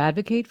you, do you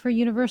advocate for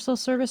universal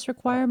service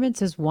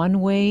requirements as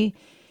one way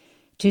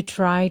to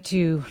try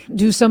to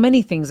do so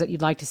many things that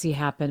you'd like to see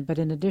happen, but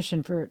in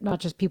addition, for not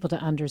just people to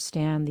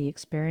understand the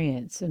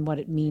experience and what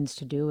it means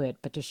to do it,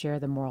 but to share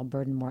the moral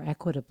burden more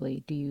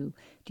equitably? Do you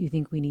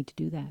think we need to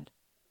do that?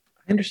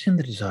 I understand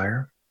the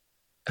desire.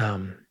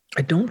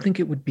 I don't think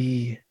it would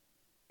be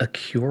a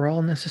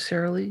cure-all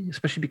necessarily,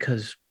 especially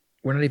because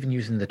we're not even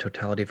using the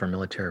totality of our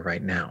military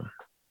right now,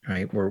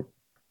 right? We're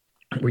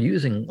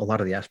using a lot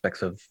of the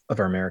aspects of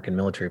our American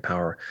military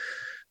power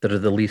that are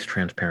the least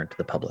transparent to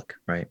the public,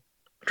 right?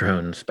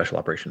 Drones, special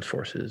operations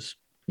forces,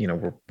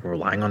 we're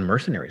relying on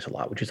mercenaries a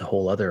lot, which is a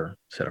whole other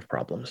set of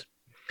problems.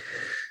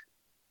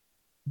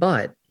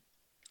 But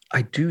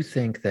I do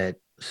think that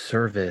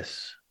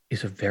service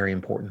is a very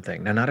important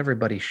thing. Now, not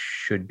everybody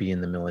should be in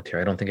the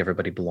military. I don't think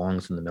everybody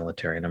belongs in the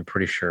military, and I'm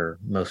pretty sure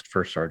most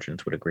first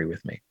sergeants would agree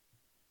with me.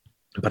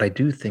 But I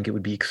do think it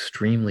would be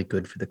extremely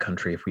good for the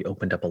country if we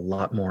opened up a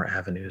lot more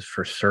avenues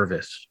for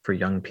service for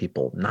young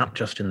people, not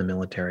just in the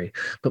military,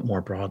 but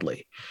more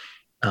broadly.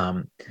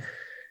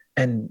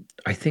 And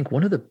I think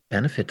one of the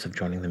benefits of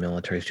joining the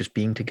military is just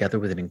being together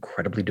with an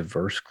incredibly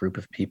diverse group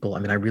of people. I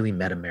mean, I really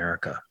met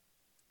America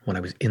when I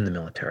was in the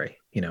military,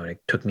 and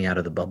it took me out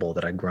of the bubble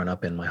that I'd grown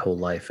up in my whole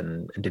life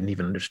and didn't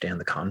even understand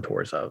the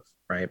contours of,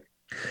 right?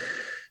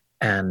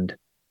 And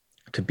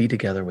to be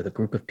together with a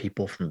group of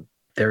people from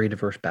very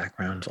diverse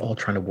backgrounds, all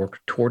trying to work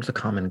towards a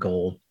common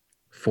goal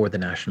for the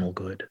national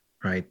good,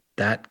 right?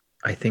 That,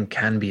 I think,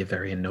 can be a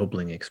very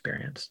ennobling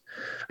experience.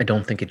 I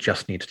don't think it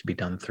just needs to be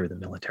done through the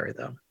military,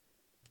 though.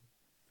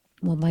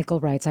 Well, Michael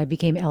writes, I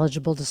became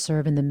eligible to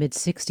serve in the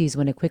mid-60s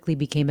when it quickly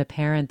became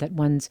apparent that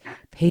one's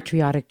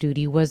patriotic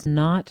duty was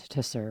not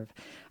to serve.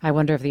 I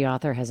wonder if the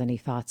author has any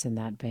thoughts in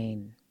that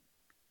vein.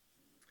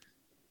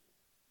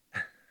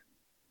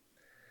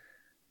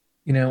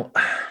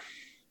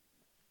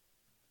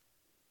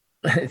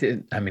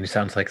 It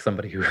sounds like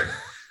somebody who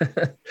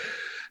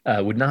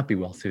would not be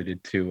well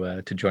suited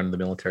to join the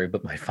military,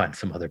 but might find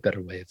some other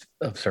better way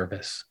of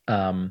service.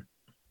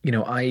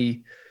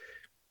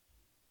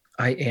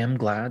 I am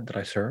glad that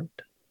I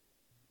served.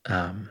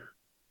 I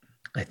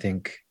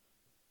think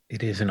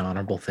it is an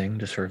honorable thing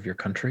to serve your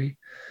country.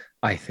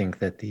 I think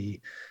that the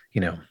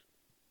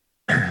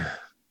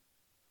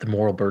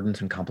moral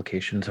burdens and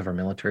complications of our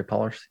military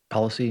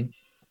policy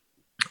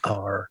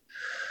are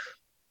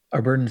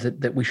burdens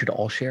that we should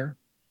all share.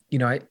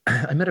 I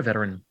met a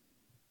veteran.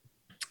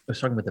 I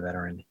was talking with a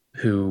veteran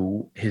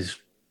who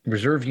his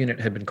reserve unit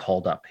had been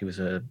called up. He was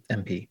a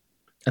MP,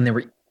 and they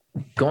were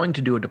going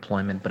to do a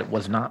deployment, but it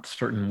was not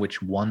certain which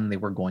one they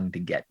were going to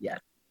get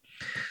yet.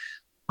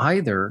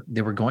 Either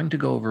they were going to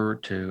go over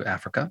to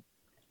Africa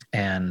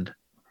and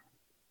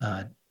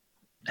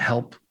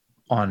help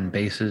on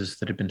bases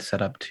that had been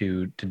set up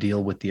to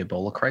deal with the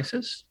Ebola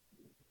crisis,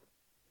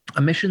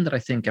 a mission that I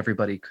think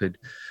everybody could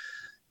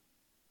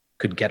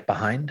get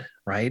behind,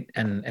 right?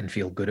 And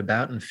feel good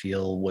about and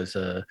feel was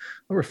a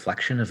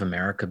reflection of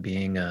America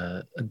being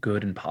a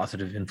good and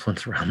positive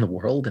influence around the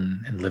world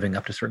and living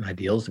up to certain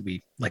ideals that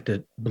we like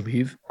to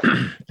believe,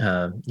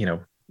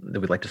 that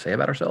we'd like to say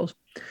about ourselves.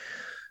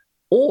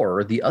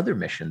 Or the other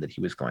mission that he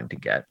was going to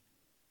get,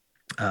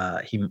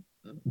 he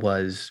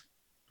was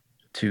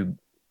to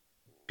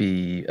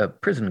be a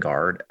prison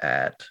guard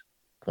at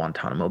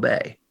Guantanamo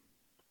Bay,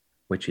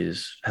 which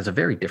has a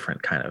very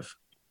different kind of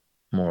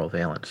moral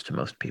valence to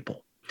most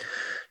people,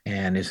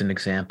 and is an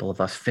example of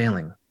us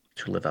failing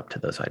to live up to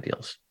those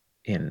ideals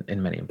in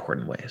many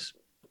important ways.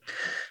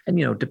 And,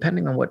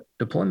 depending on what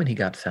deployment he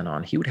got sent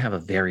on, he would have a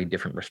very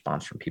different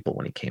response from people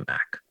when he came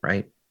back,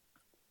 right?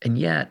 And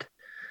yet,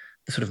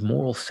 the sort of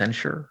moral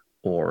censure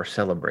or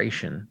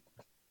celebration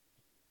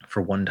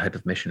for one type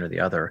of mission or the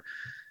other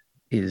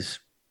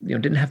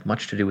didn't have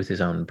much to do with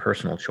his own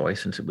personal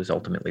choice, since it was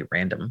ultimately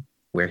random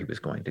where he was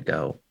going to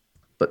go,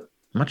 but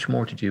much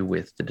more to do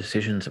with the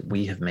decisions that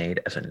we have made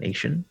as a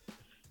nation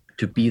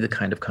to be the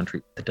kind of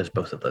country that does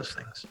both of those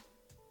things.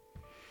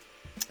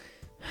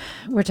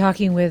 We're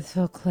talking with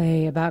Phil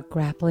Clay about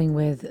grappling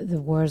with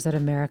the wars that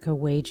America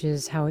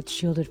wages, how it's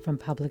shielded from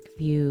public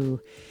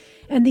view,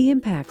 and the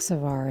impacts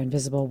of our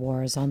invisible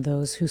wars on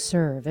those who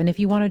serve. And if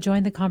you want to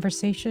join the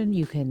conversation,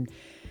 you can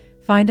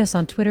find us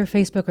on Twitter,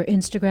 Facebook, or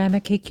Instagram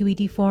at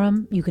KQED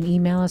Forum. You can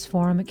email us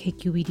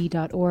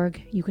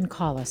forum@kqed.org. You can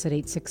call us at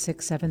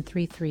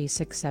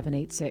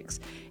 866-733-6786,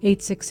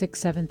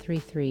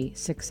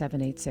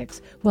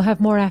 866-733-6786. We'll have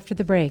more after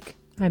the break.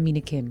 I'm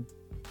Mina Kim.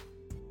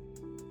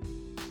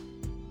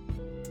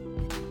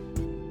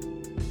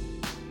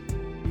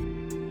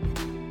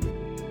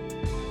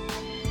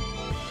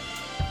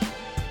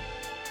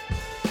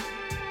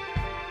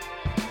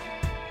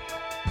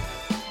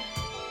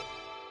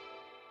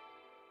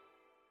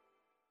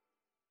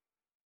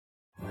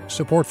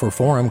 Support for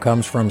Forum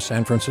comes from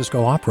San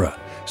Francisco Opera.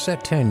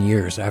 Set 10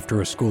 years after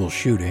a school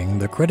shooting,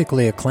 the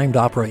critically acclaimed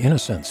opera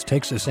Innocence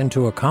takes us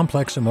into a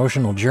complex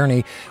emotional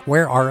journey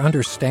where our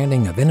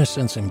understanding of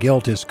innocence and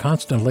guilt is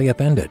constantly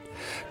upended.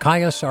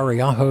 Kaya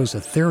Sariaho's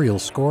ethereal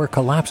score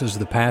collapses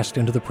the past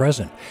into the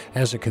present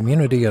as a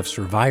community of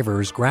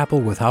survivors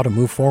grapple with how to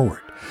move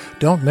forward.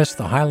 Don't miss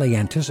the highly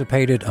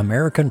anticipated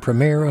American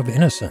premiere of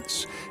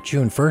Innocence,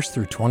 June 1st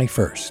through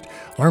 21st.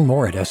 Learn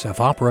more at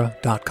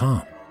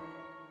sfopera.com.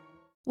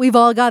 We've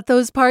all got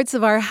those parts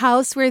of our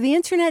house where the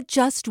internet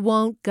just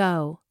won't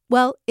go.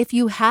 Well, if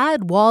you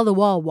had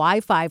wall-to-wall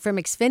Wi-Fi from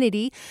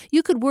Xfinity,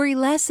 you could worry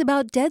less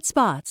about dead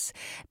spots.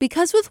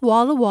 Because with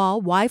wall-to-wall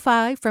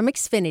Wi-Fi from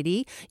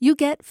Xfinity, you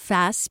get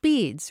fast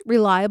speeds,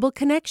 reliable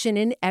connection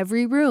in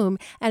every room,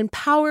 and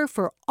power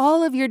for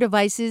all of your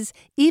devices,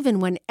 even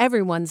when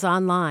everyone's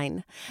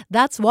online.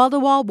 That's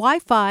wall-to-wall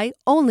Wi-Fi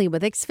only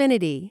with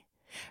Xfinity.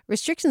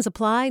 Restrictions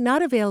apply,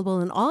 not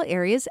available in all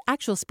areas.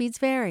 Actual speeds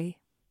vary.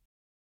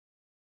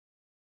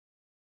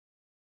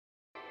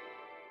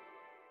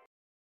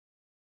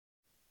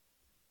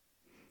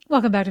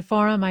 Welcome back to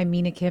Forum. I'm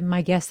Mina Kim.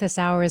 My guest this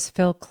hour is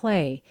Phil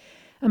Clay,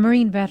 a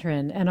Marine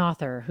veteran and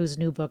author whose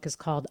new book is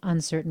called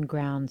Uncertain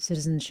Ground: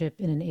 Citizenship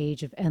in an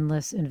Age of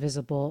Endless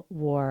Invisible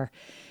War.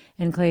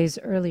 And Clay's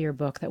earlier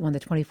book that won the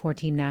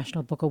 2014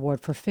 National Book Award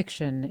for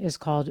Fiction is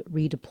called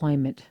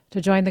Redeployment.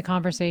 To join the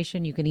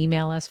conversation, you can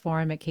email us,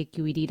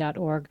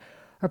 forum@kqed.org,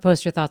 or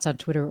post your thoughts on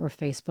Twitter or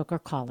Facebook, or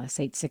call us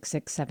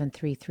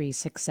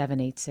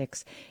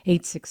 866-733-6786,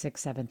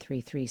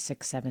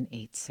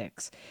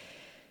 866-733-6786.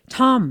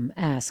 Tom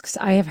asks,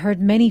 I have heard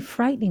many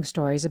frightening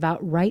stories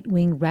about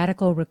right-wing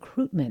radical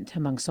recruitment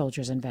among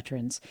soldiers and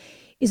veterans.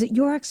 Is it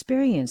your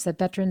experience that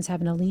veterans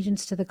have an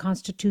allegiance to the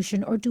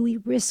Constitution, or do we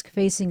risk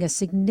facing a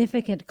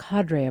significant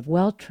cadre of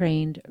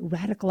well-trained,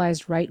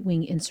 radicalized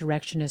right-wing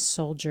insurrectionist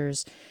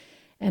soldiers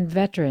and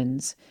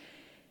veterans?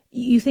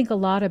 You think a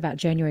lot about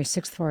January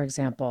 6th, for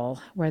example,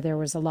 where there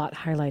was a lot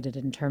highlighted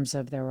in terms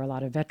of there were a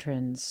lot of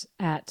veterans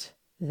at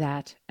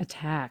that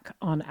attack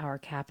on our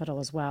capital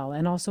as well,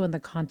 and also in the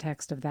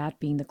context of that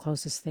being the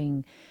closest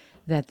thing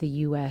that the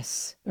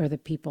U.S. or the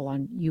people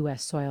on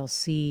U.S. soil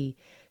see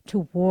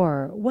to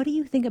war. What do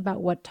you think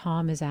about what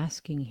Tom is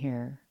asking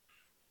here?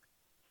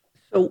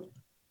 So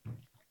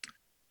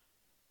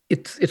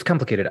it's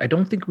complicated. I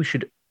don't think we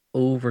should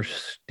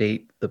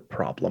overstate the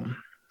problem.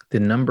 The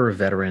number of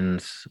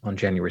veterans on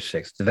January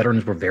 6th, the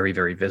veterans were very,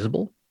 very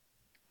visible,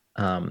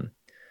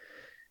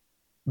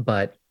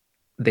 but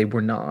they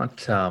were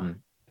not.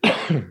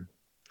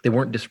 They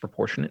weren't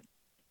disproportionate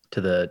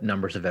to the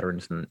numbers of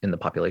veterans in the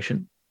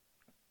population.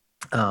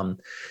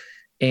 And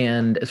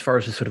as far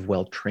as a sort of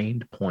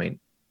well-trained point,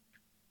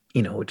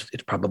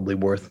 it's probably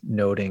worth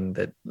noting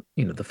that,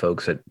 the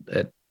folks at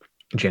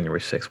January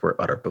 6th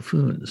were utter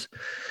buffoons.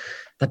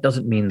 That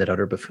doesn't mean that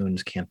utter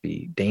buffoons can't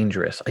be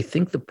dangerous. I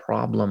think the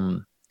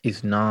problem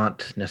is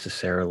not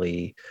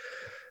necessarily,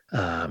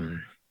 a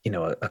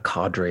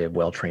cadre of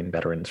well-trained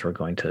veterans who are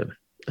going to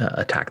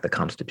attack the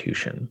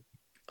Constitution.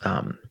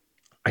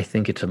 I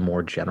think it's a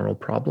more general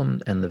problem,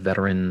 and the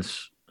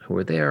veterans who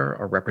are there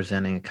are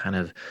representing a kind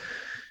of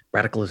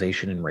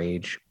radicalization and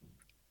rage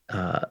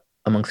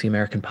amongst the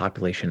American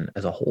population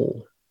as a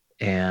whole.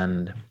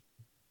 And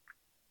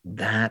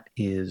that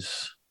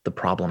is the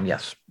problem.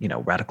 Yes,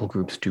 radical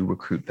groups do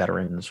recruit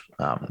veterans.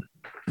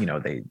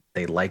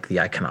 They like the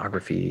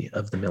iconography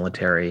of the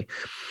military.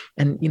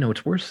 And,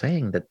 it's worth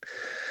saying that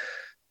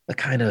a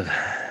kind of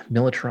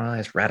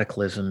militarized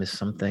radicalism is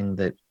something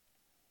that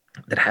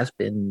has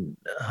been,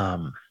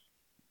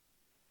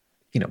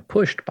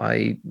 pushed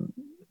by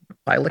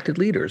elected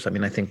leaders. I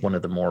mean, I think one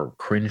of the more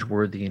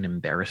cringeworthy and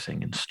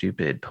embarrassing and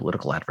stupid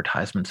political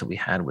advertisements that we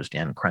had was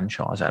Dan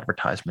Crenshaw's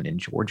advertisement in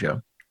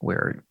Georgia,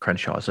 where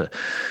Crenshaw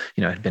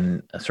had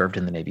been served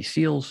in the Navy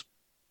SEALs,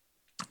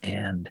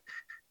 and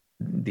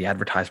the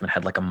advertisement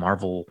had like a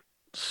Marvel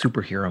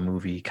superhero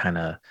movie kind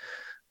of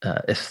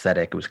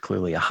aesthetic. It was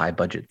clearly a high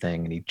budget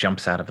thing, and he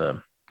jumps out of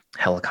a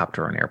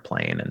helicopter or an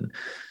airplane and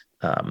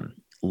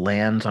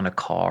lands on a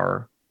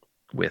car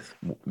with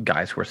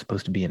guys who are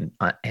supposed to be in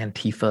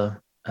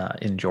Antifa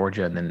in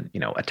Georgia, and then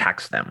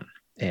attacks them.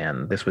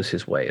 And this was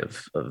his way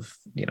of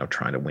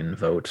trying to win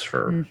votes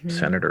for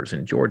senators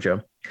in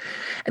Georgia.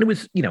 And it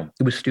was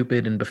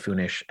stupid and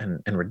buffoonish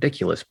and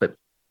ridiculous. But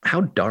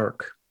how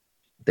dark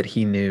that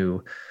he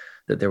knew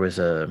that there was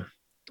a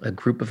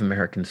group of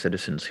American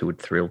citizens who would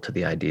thrill to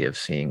the idea of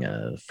seeing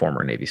a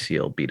former Navy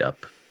SEAL beat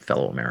up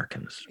fellow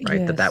Americans,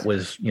 right? Yes. That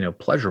was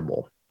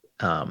pleasurable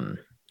for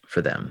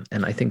them.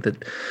 And I think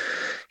that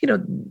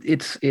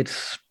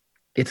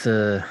it's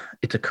a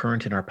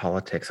current in our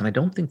politics, and I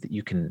don't think that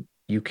you can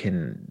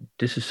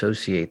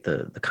disassociate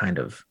the kind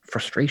of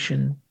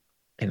frustration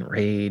and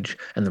rage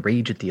and the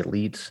rage at the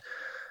elites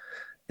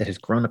that has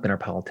grown up in our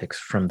politics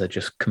from the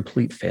just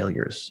complete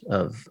failures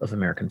of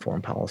American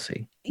foreign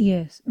policy.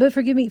 Yes, but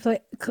forgive me,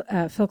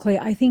 Phil Clay,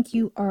 I think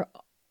you are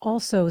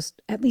also,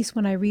 at least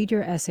when I read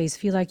your essays,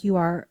 feel like you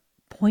are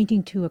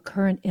pointing to a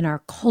current in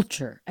our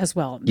culture as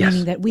well, yes.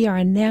 Meaning that we are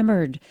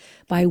enamored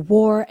by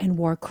war and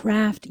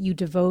warcraft. You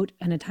devote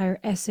an entire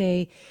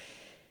essay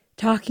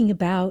talking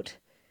about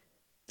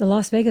the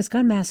Las Vegas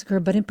gun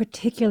massacre, but in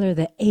particular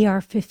the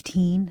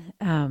AR-15.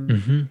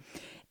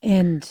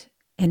 And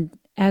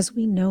as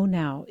we know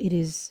now, it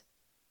is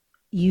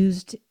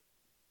used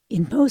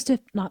in most,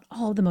 if not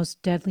all, the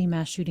most deadly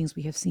mass shootings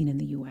we have seen in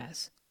the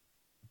U.S.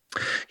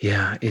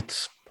 Yeah,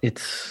 it's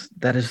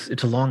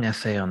a long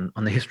essay on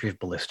the history of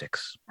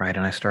ballistics, right?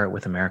 And I start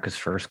with America's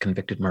first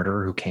convicted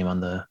murderer who came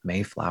on the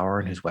Mayflower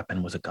and whose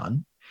weapon was a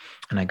gun.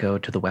 And I go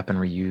to the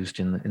weaponry used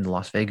in the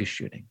Las Vegas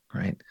shooting,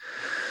 right?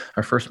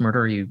 Our first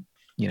murderer,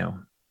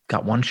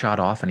 got one shot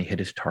off and he hit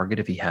his target.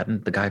 If he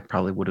hadn't, the guy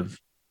probably would have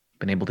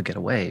been able to get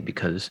away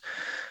because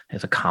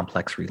it's a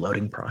complex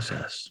reloading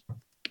process.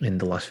 In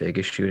the Las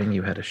Vegas shooting,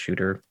 you had a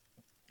shooter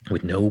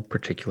with no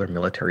particular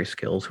military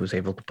skills who was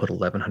able to put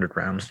 1,100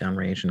 rounds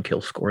downrange and kill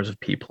scores of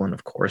people. And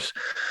of course,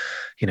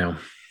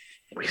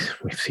 we've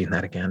seen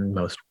that again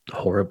most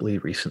horribly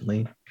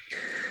recently.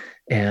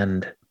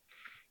 And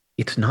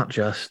it's not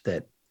just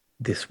that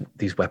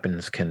these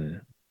weapons can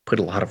put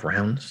a lot of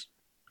rounds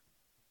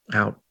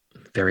out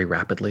very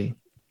rapidly,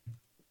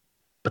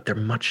 but they're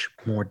much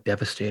more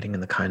devastating in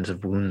the kinds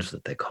of wounds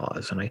that they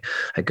cause. And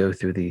I go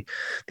through the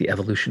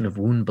evolution of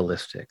wound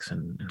ballistics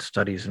and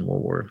studies in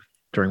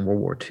during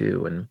World War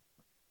II, and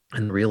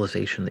the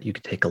realization that you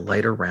could take a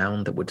lighter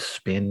round that would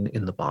spin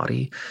in the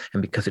body,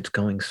 and because it's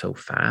going so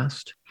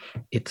fast,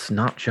 it's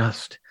not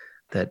just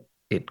that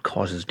it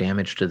causes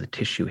damage to the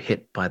tissue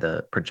hit by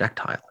the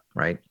projectile,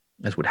 right?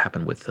 As would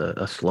happen with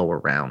a slower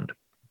round.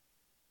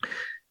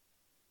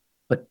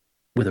 But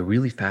with a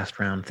really fast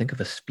round, think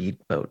of a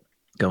speedboat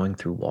going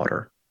through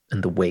water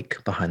and the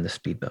wake behind the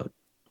speedboat.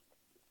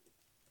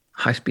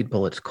 High-speed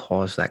bullets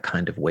cause that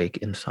kind of wake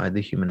inside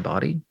the human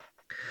body,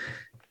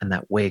 and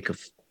that wake of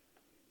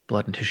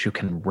blood and tissue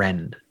can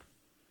rend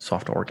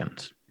soft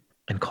organs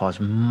and cause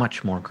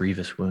much more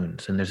grievous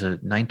wounds. And there's a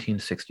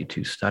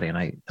 1962 study,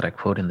 that I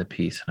quote in the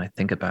piece, and I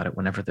think about it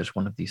whenever there's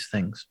one of these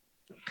things,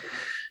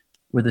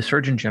 where the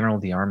Surgeon General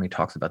of the Army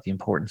talks about the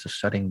importance of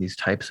studying these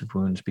types of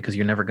wounds because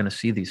you're never going to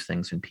see these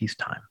things in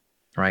peacetime,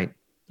 right?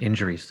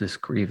 Injuries this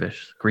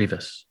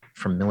grievous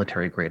from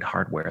military-grade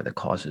hardware that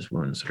causes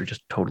wounds that are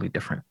just totally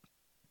different.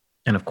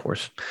 And of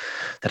course,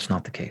 that's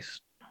not the case.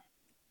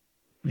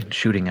 In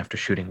shooting after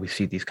shooting, we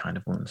see these kind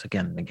of wounds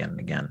again and again and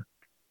again.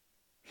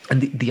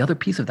 And the other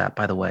piece of that,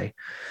 by the way,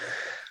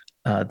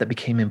 that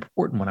became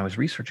important when I was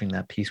researching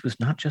that piece was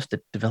not just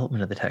the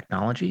development of the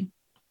technology,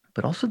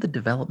 but also the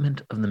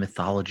development of the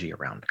mythology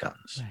around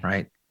guns,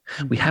 right?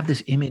 Mm-hmm. We have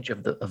this image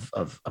of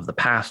the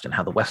past and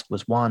how the West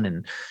was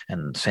won,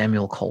 and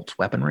Samuel Colt's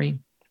weaponry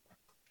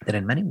that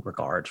in many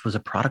regards was a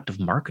product of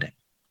marketing.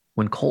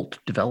 When Colt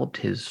developed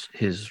his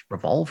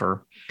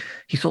revolver,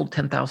 he sold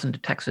 10,000 to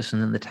Texas,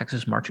 and then the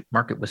Texas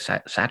market was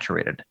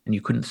saturated, and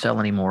you couldn't sell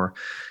any more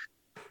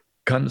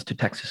guns to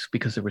Texas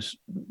because there was,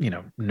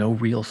 no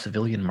real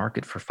civilian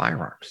market for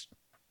firearms.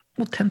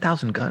 Well,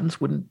 10,000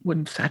 guns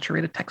wouldn't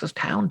saturate a Texas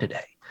town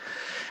today.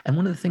 And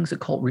one of the things that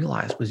Colt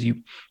realized was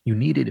you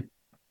needed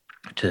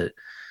to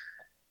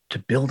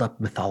build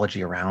up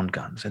mythology around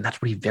guns, and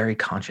that's what he very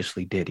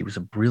consciously did. He was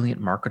a brilliant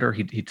marketer.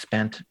 He'd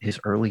spent his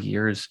early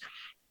years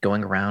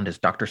going around as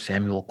Dr.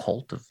 Samuel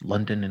Colt of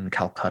London and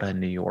Calcutta and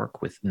New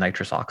York with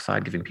nitrous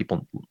oxide, giving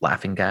people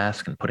laughing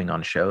gas and putting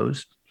on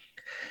shows.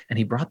 And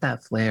he brought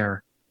that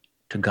flair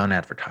to gun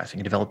advertising.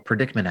 He developed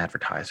predicament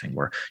advertising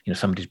where,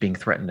 somebody's being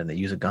threatened and they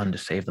use a gun to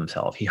save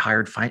themselves. He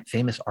hired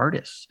famous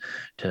artists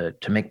to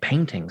make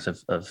paintings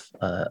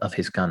of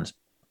his guns.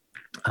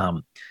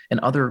 And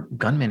other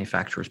gun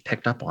manufacturers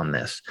picked up on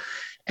this.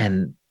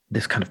 And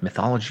this kind of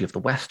mythology of the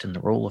West and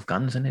the role of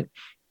guns in it,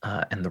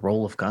 and the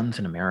role of guns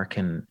in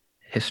American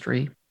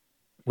history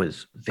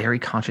was very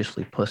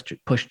consciously pushed.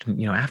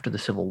 After the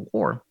Civil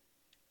War,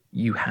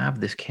 you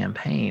have this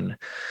campaign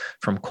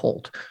from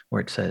Colt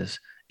where it says,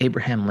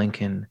 Abraham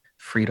Lincoln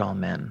freed all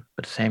men,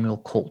 but Samuel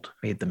Colt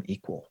made them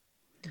equal.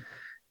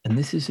 And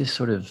this is this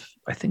sort of,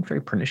 I think,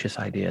 very pernicious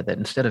idea that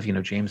instead of,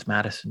 James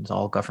Madison's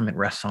all government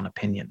rests on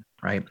opinion,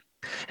 right?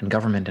 And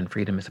government and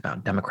freedom is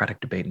about democratic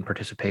debate and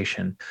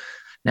participation.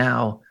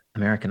 Now,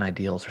 American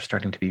ideals are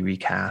starting to be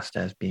recast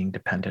as being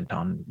dependent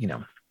on,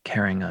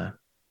 carrying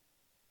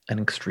an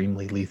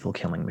extremely lethal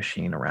killing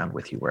machine around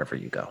with you wherever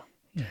you go.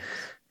 Yes.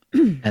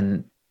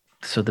 And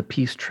so the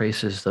piece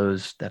traces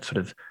that sort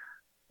of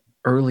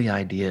early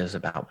ideas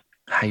about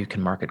how you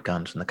can market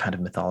guns and the kind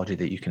of mythology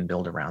that you can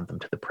build around them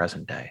to the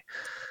present day,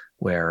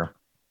 where,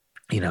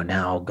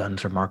 now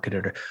guns are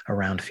marketed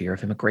around fear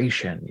of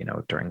immigration,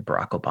 during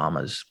Barack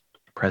Obama's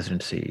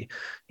presidency,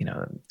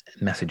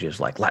 messages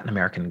like Latin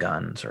American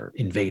guns are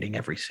invading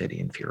every city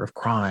in fear of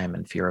crime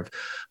and fear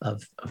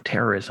of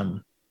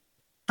terrorism,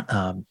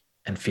 and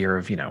fear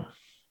of,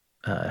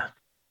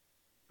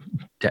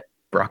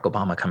 Barack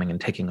Obama coming and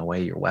taking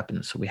away your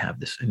weapons. So we have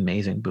this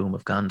amazing boom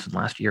of guns. And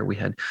last year we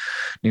had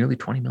nearly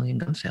 20 million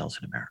gun sales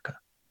in America.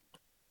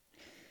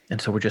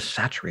 And so we're just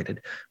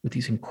saturated with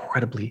these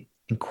incredibly,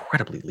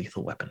 incredibly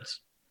lethal weapons.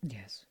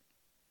 Yes.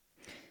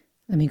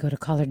 Let me go to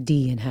caller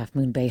D in Half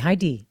Moon Bay. Hi,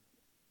 D.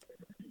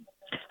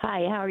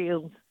 Hi, how are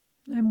you?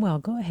 I'm well.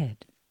 Go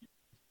ahead.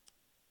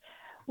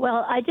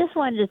 Well, I just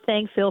wanted to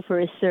thank Phil for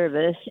his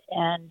service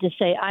and to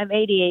say I'm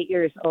 88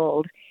 years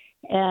old.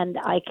 And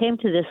I came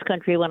to this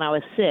country when I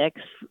was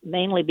 6,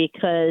 mainly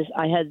because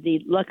I had the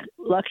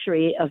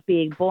luxury of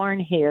being born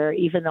here,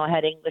 even though I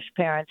had English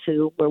parents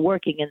who were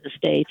working in the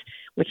States,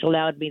 which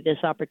allowed me this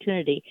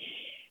opportunity.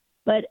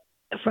 But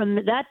from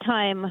that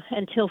time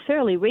until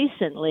fairly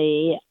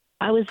recently,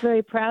 I was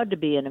very proud to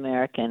be an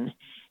American.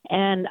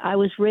 And I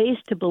was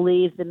raised to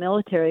believe the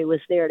military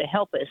was there to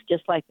help us,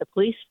 just like the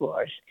police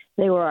force.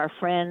 They were our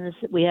friends.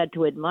 We had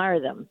to admire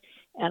them.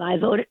 And I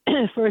voted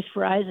first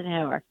for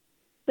Eisenhower.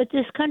 But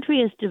this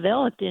country has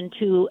developed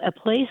into a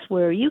place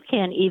where you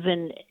can't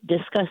even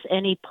discuss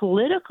any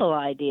political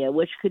idea,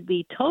 which could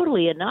be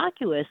totally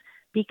innocuous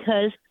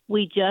because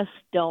we just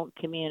don't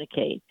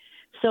communicate.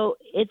 So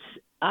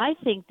I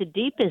think the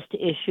deepest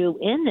issue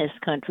in this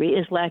country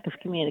is lack of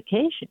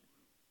communication.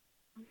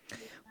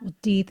 Well,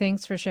 Dee,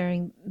 thanks for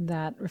sharing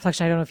that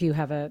reflection. I don't know if you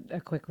have a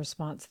quick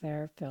response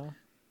there, Phil.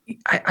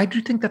 I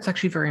do think that's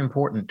actually very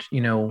important.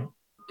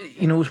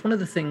 it was one of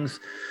the things.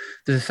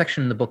 There's a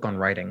section in the book on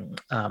writing,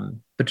 but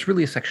it's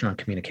really a section on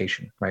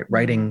communication, right?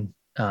 Writing,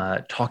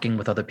 talking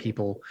with other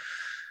people.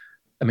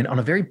 I mean, on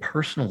a very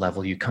personal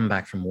level, you come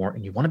back from war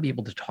and you want to be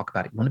able to talk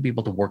about it. You want to be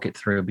able to work it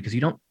through because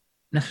you don't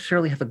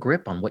necessarily have a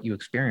grip on what you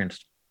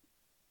experienced.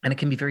 And it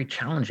can be very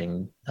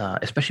challenging,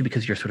 especially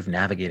because you're sort of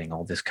navigating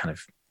all this kind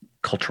of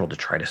cultural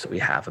detritus that we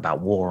have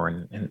about war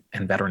and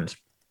veterans.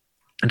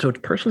 And so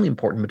it's personally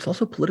important, but it's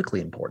also politically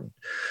important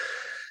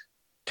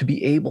to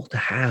be able to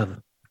have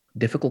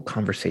difficult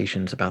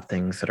conversations about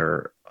things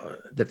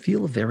that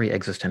feel of very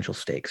existential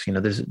stakes.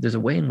 There's a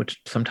way in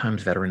which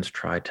sometimes veterans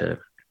try to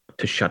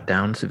shut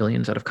down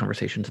civilians out of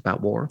conversations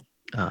about war.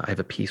 I have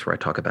a piece where I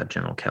talk about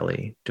General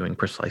Kelly doing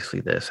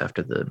precisely this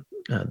after the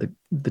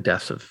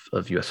deaths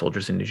of U.S.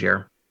 soldiers in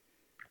Niger.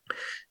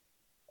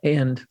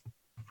 And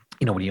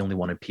when he only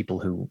wanted people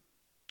who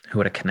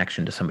had a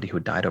connection to somebody who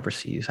had died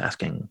overseas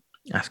asking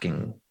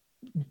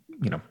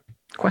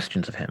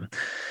questions of him.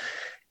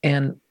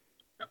 And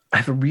I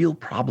have a real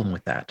problem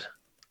with that.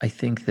 I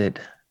think that,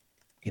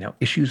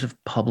 issues of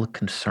public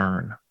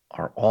concern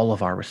are all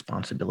of our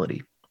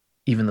responsibility,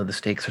 even though the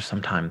stakes are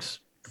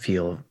sometimes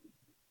feel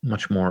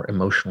much more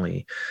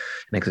emotionally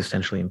and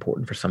existentially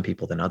important for some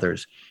people than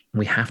others.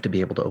 We have to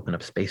be able to open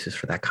up spaces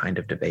for that kind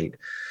of debate.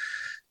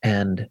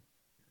 And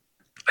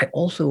I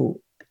also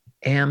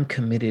am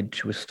committed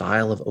to a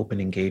style of open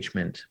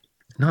engagement,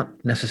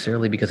 not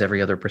necessarily because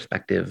every other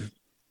perspective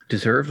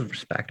deserves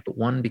respect, but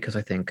one, because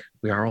I think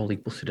we are all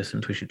equal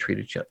citizens. We should treat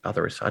each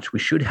other as such. We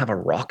should have a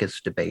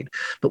raucous debate,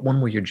 but one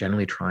where you're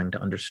generally trying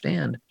to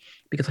understand,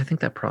 because I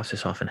think that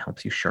process often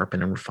helps you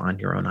sharpen and refine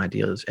your own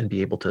ideas and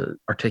be able to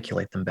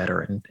articulate them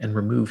better and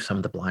remove some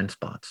of the blind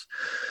spots.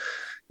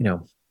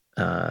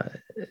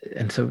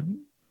 And so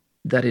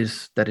that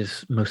is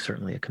most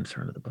certainly a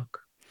concern of the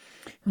book.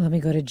 Well, let me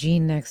go to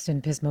Gene next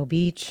in Pismo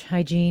Beach.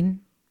 Hi,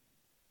 Gene.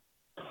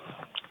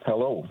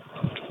 Hello.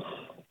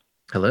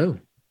 Hello.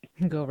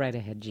 Go right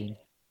ahead, Gene.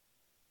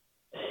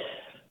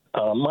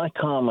 My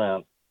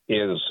comment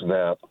is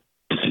that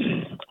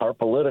our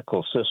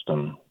political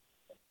system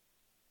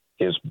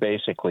is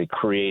basically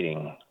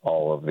creating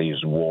all of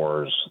these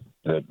wars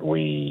that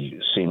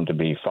we seem to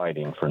be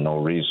fighting for no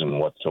reason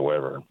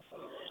whatsoever.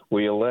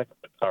 We elect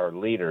our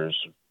leaders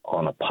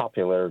on a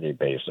popularity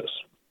basis.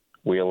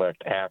 We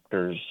elect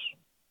actors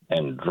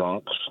and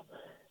drunks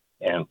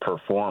and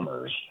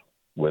performers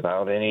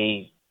without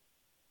any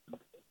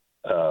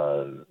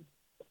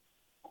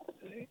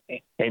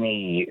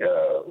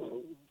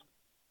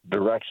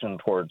direction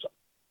towards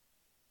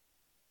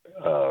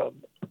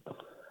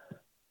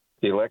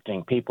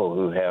electing people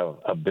who have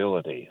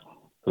ability,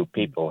 who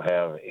people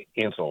have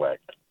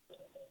intellect.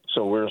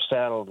 So we're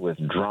saddled with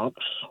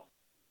drunks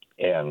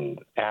and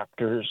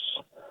actors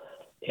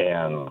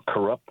and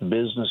corrupt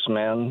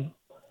businessmen,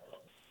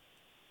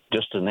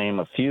 just to name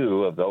a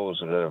few of those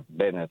that have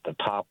been at the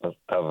top of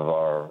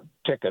our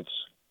tickets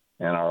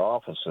and our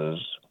offices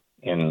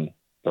in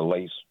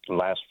the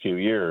last few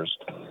years.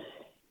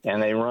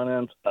 And they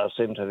run us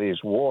into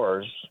these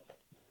wars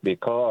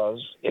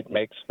because it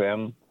makes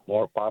them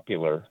more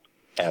popular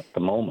at the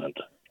moment.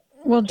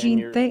 Well,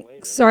 Gene,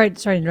 sorry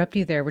to interrupt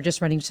you there. We're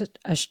just running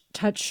a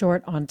touch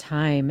short on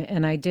time.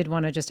 And I did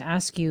want to just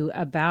ask you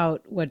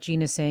about what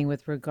Gene is saying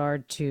with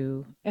regard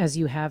to, as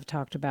you have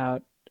talked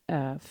about,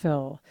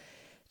 Phil,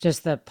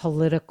 just the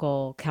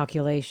political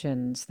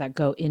calculations that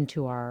go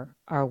into our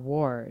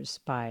wars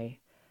by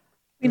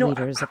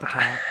leaders at the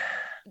top.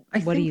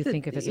 What do you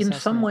think of his assessment?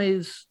 In some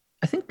ways,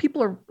 I think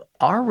people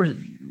are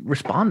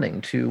responding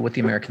to what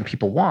the American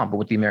people want, but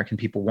what the American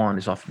people want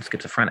is often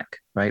schizophrenic,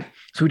 right?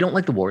 So we don't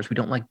like the wars. We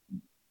don't like,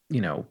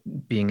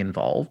 being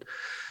involved,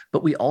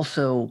 but we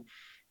also,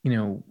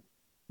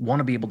 want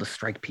to be able to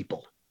strike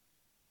people.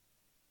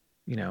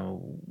 We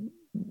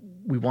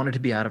wanted to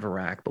be out of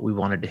Iraq, but we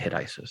wanted to hit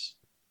ISIS,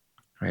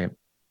 right?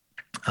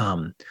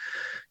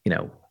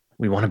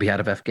 We want to be out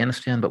of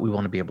Afghanistan, but we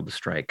want to be able to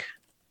strike,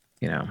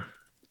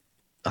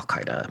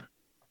 Al-Qaeda.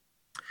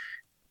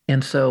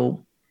 And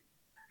so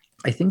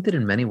I think that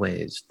in many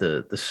ways,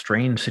 the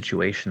strange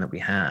situation that we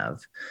have,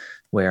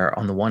 where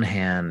on the one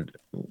hand,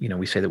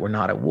 we say that we're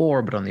not at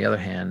war, but on the other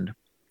hand,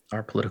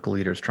 our political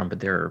leaders trumpet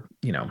their,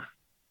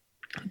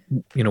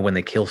 when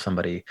they kill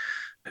somebody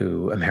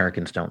who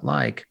Americans don't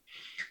like,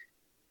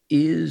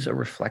 is a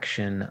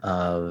reflection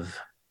of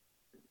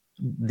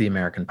the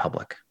American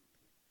public.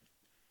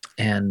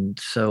 And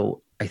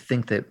so I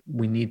think that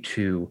we need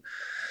to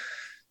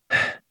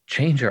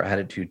change our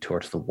attitude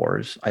towards the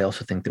wars. I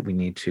also think that we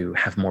need to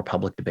have more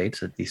public debates,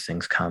 that these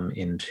things come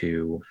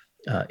into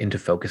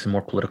focus and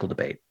more political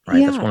debate, right?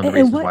 Yeah, that's one of the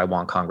reasons why I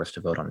want Congress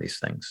to vote on these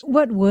things.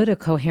 What would a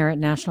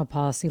coherent national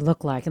policy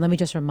look like? And let me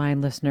just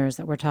remind listeners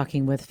that we're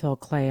talking with Phil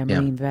Clay, a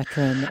Marine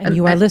veteran, and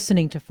you are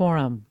listening to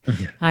Forum.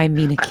 I'm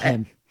Mina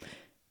Kim.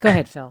 Go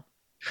ahead, Phil.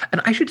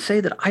 And I should say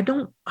that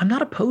I'm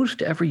not opposed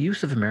to every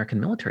use of American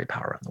military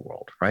power around the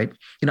world, right?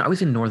 I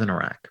was in northern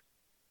Iraq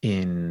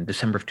in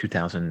December of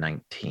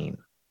 2019,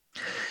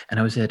 and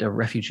I was at a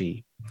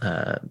refugee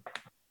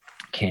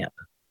camp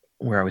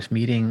where I was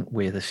meeting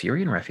with a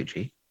Syrian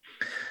refugee,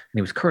 and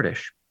he was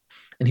Kurdish,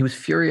 and he was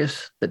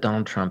furious that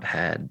Donald Trump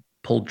had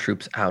pulled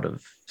troops out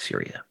of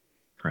Syria,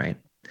 right?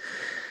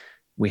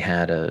 We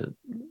have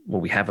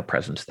a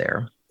presence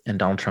there, and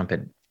Donald Trump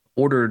had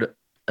ordered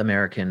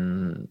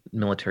American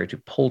military to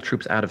pull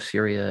troops out of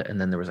Syria,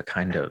 and then there was a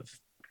kind of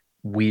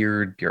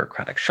weird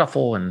bureaucratic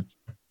shuffle, and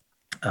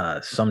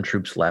some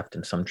troops left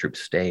and some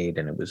troops stayed,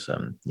 and it was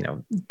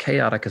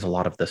chaotic, as a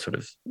lot of the sort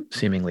of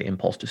seemingly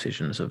impulse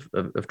decisions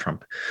of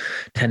Trump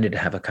tended to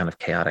have a kind of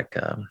chaotic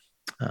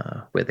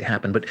way they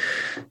happen. But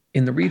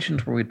in the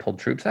regions where we'd pulled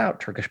troops out,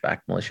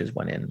 Turkish-backed militias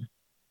went in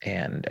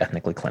and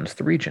ethnically cleansed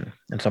the region.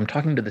 And so I'm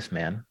talking to this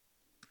man.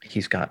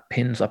 He's got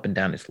pins up and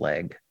down his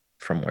leg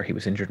from where he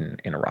was injured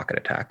in a rocket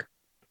attack.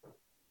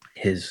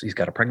 He's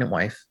got a pregnant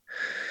wife.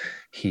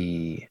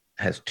 He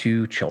has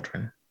 2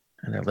 children,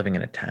 and they're living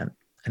in a tent.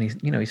 And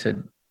he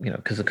said,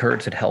 because the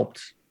Kurds had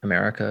helped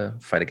America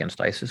fight against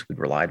ISIS, we'd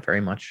relied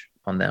very much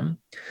on them.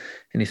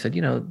 And he said,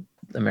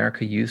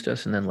 America used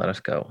us and then let us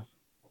go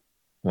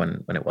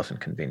when it wasn't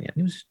convenient.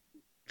 He was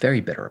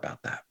very bitter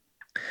about that.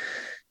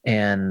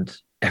 And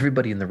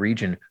everybody in the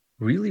region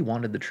really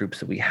wanted the troops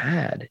that we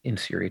had in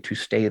Syria to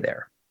stay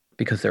there,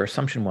 because their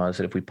assumption was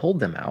that if we pulled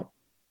them out,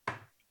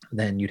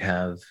 then you'd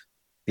have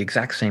the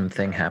exact same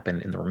thing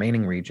happen in the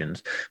remaining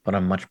regions, but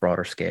on a much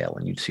broader scale.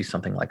 And you'd see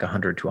something like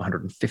 100 to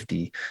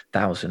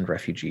 150,000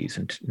 refugees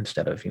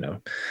instead of,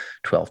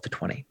 12 to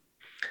 20.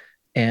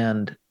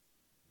 And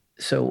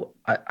so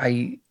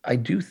I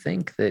do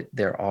think that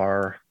there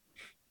are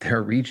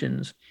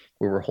regions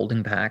where we're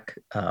holding back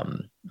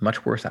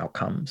much worse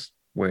outcomes,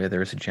 where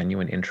there's a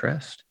genuine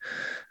interest,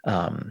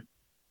 and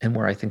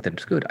where I think that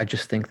it's good. I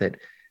just think that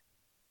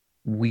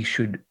we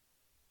should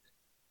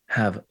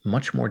have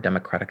much more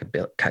democratic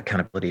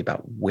accountability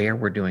about where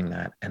we're doing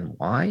that and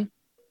why,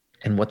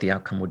 and what the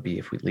outcome would be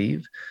if we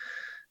leave.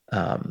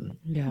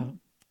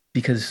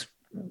 Because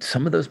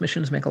some of those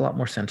missions make a lot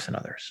more sense than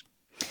others.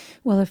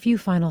 Well, a few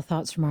final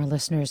thoughts from our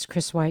listeners.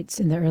 Chris writes,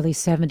 in the early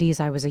 70s,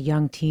 I was a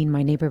young teen.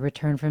 My neighbor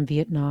returned from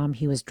Vietnam.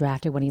 He was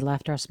drafted when he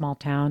left our small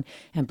town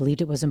and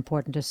believed it was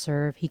important to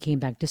serve. He came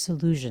back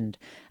disillusioned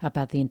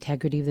about the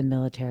integrity of the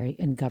military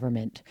and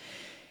government.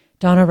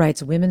 Donna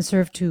writes, women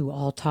serve too.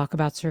 All talk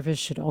about service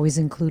should always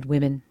include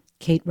women.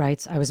 Kate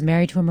writes, I was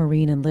married to a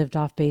Marine and lived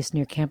off base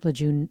near Camp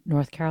Lejeune,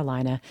 North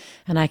Carolina,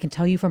 and I can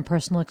tell you from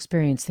personal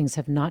experience things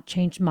have not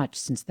changed much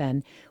since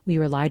then. We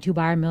were lied to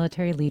by our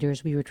military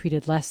leaders. We were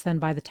treated less than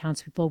by the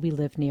townspeople we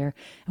lived near.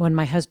 And when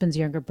my husband's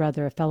younger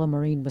brother, a fellow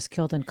Marine, was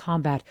killed in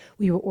combat,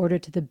 we were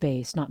ordered to the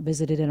base, not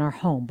visited in our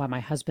home by my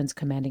husband's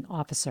commanding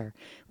officer.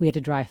 We had to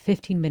drive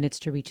 15 minutes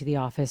to reach the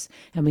office,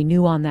 and we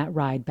knew on that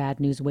ride bad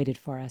news waited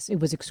for us. It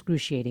was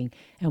excruciating,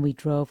 and we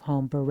drove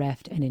home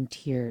bereft and in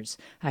tears.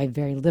 I have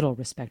very little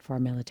respect for our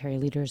military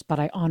leaders,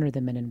 but I honor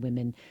the men and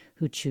women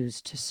who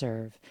choose to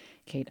serve.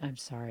 Kate, I'm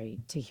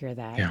sorry to hear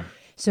that. Yeah.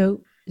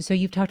 So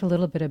you've talked a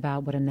little bit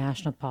about what a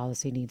national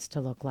policy needs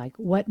to look like.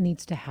 What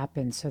needs to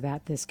happen so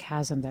that this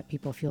chasm that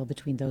people feel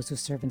between those who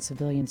serve and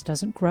civilians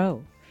doesn't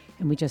grow?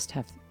 And we just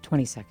have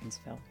 20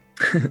 seconds, Phil.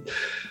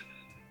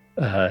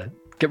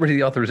 Get rid of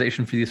the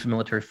authorization for the use of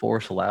military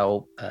force,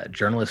 allow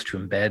journalists to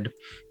embed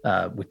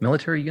with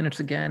military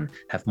units again,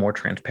 have more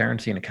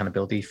transparency and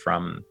accountability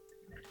from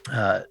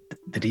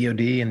the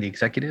DOD and the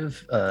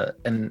executive,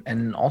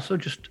 and also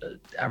just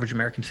average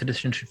American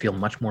citizens should feel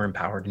much more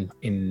empowered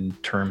in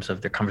terms of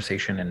their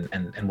conversation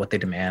and what they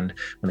demand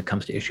when it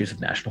comes to issues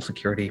of national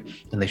security.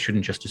 And they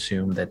shouldn't just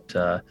assume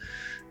that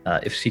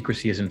if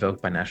secrecy is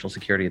invoked by national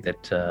security,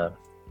 that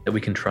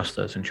we can trust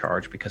those in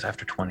charge, because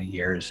after 20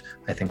 years,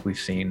 I think we've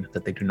seen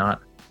that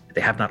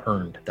they have not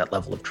earned that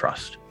level of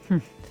trust.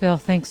 Phil,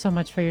 thanks so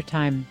much for your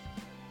time.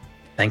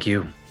 Thank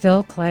you.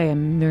 Phil Clay, a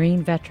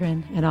Marine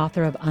veteran and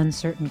author of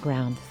Uncertain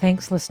Ground.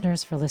 Thanks,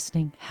 listeners, for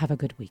listening. Have a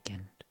good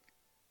weekend.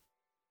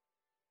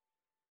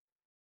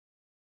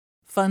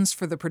 Funds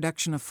for the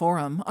production of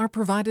Forum are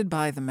provided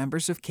by the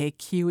members of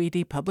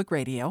KQED Public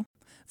Radio,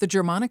 the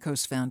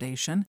Germanicos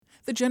Foundation,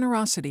 the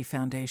Generosity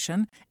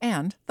Foundation,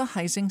 and the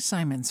Heising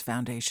Simons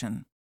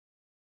Foundation.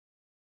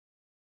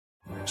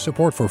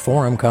 Support for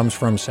Forum comes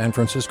from San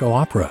Francisco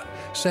Opera.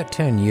 Set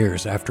 10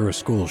 years after a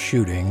school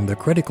shooting, the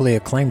critically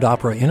acclaimed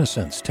opera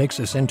Innocence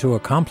takes us into a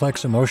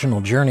complex emotional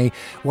journey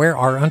where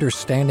our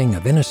understanding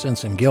of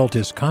innocence and guilt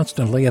is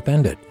constantly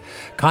upended.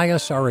 Kaya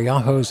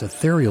Sariaho's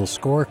ethereal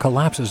score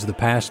collapses the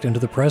past into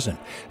the present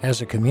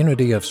as a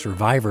community of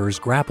survivors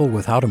grapple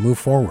with how to move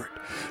forward.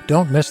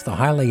 Don't miss the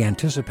highly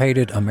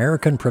anticipated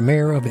American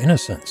premiere of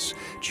Innocence,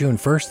 June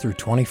 1st through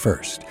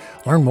 21st.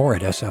 Learn more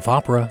at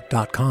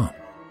sfopera.com.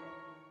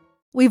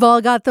 We've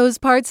all got those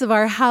parts of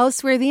our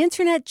house where the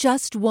internet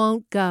just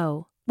won't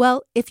go.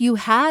 Well, if you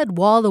had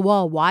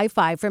wall-to-wall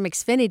Wi-Fi from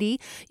Xfinity,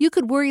 you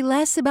could worry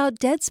less about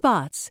dead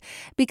spots.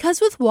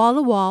 Because with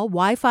wall-to-wall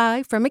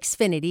Wi-Fi from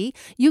Xfinity,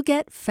 you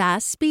get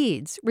fast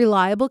speeds,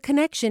 reliable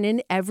connection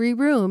in every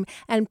room,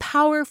 and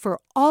power for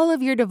all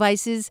of your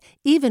devices,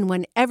 even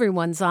when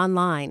everyone's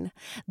online.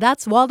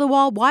 That's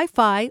wall-to-wall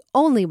Wi-Fi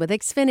only with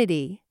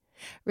Xfinity.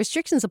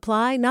 Restrictions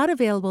apply, not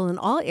available in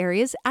all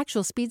areas.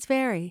 Actual speeds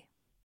vary.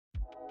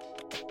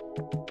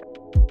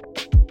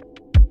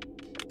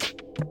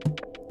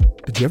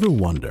 Did you ever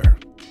wonder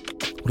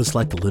what it's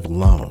like to live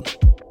alone,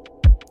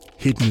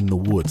 hidden in the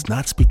woods,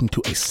 not speaking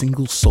to a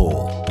single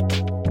soul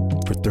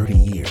for 30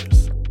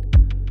 years?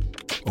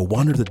 Or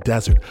wander the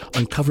desert,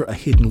 uncover a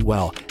hidden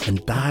well,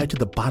 and dive to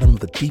the bottom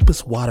of the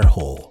deepest water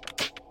hole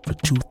for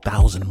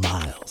 2,000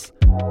 miles?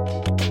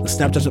 The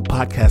Snap Judgment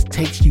Podcast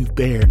takes you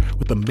there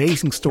with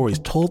amazing stories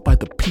told by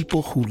the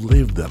people who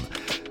live them,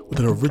 with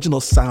an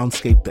original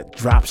soundscape that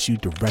drops you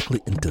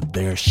directly into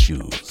their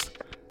shoes.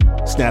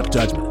 Snap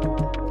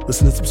Judgment.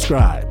 Listen and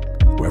subscribe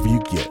wherever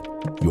you get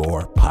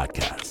your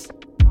podcasts.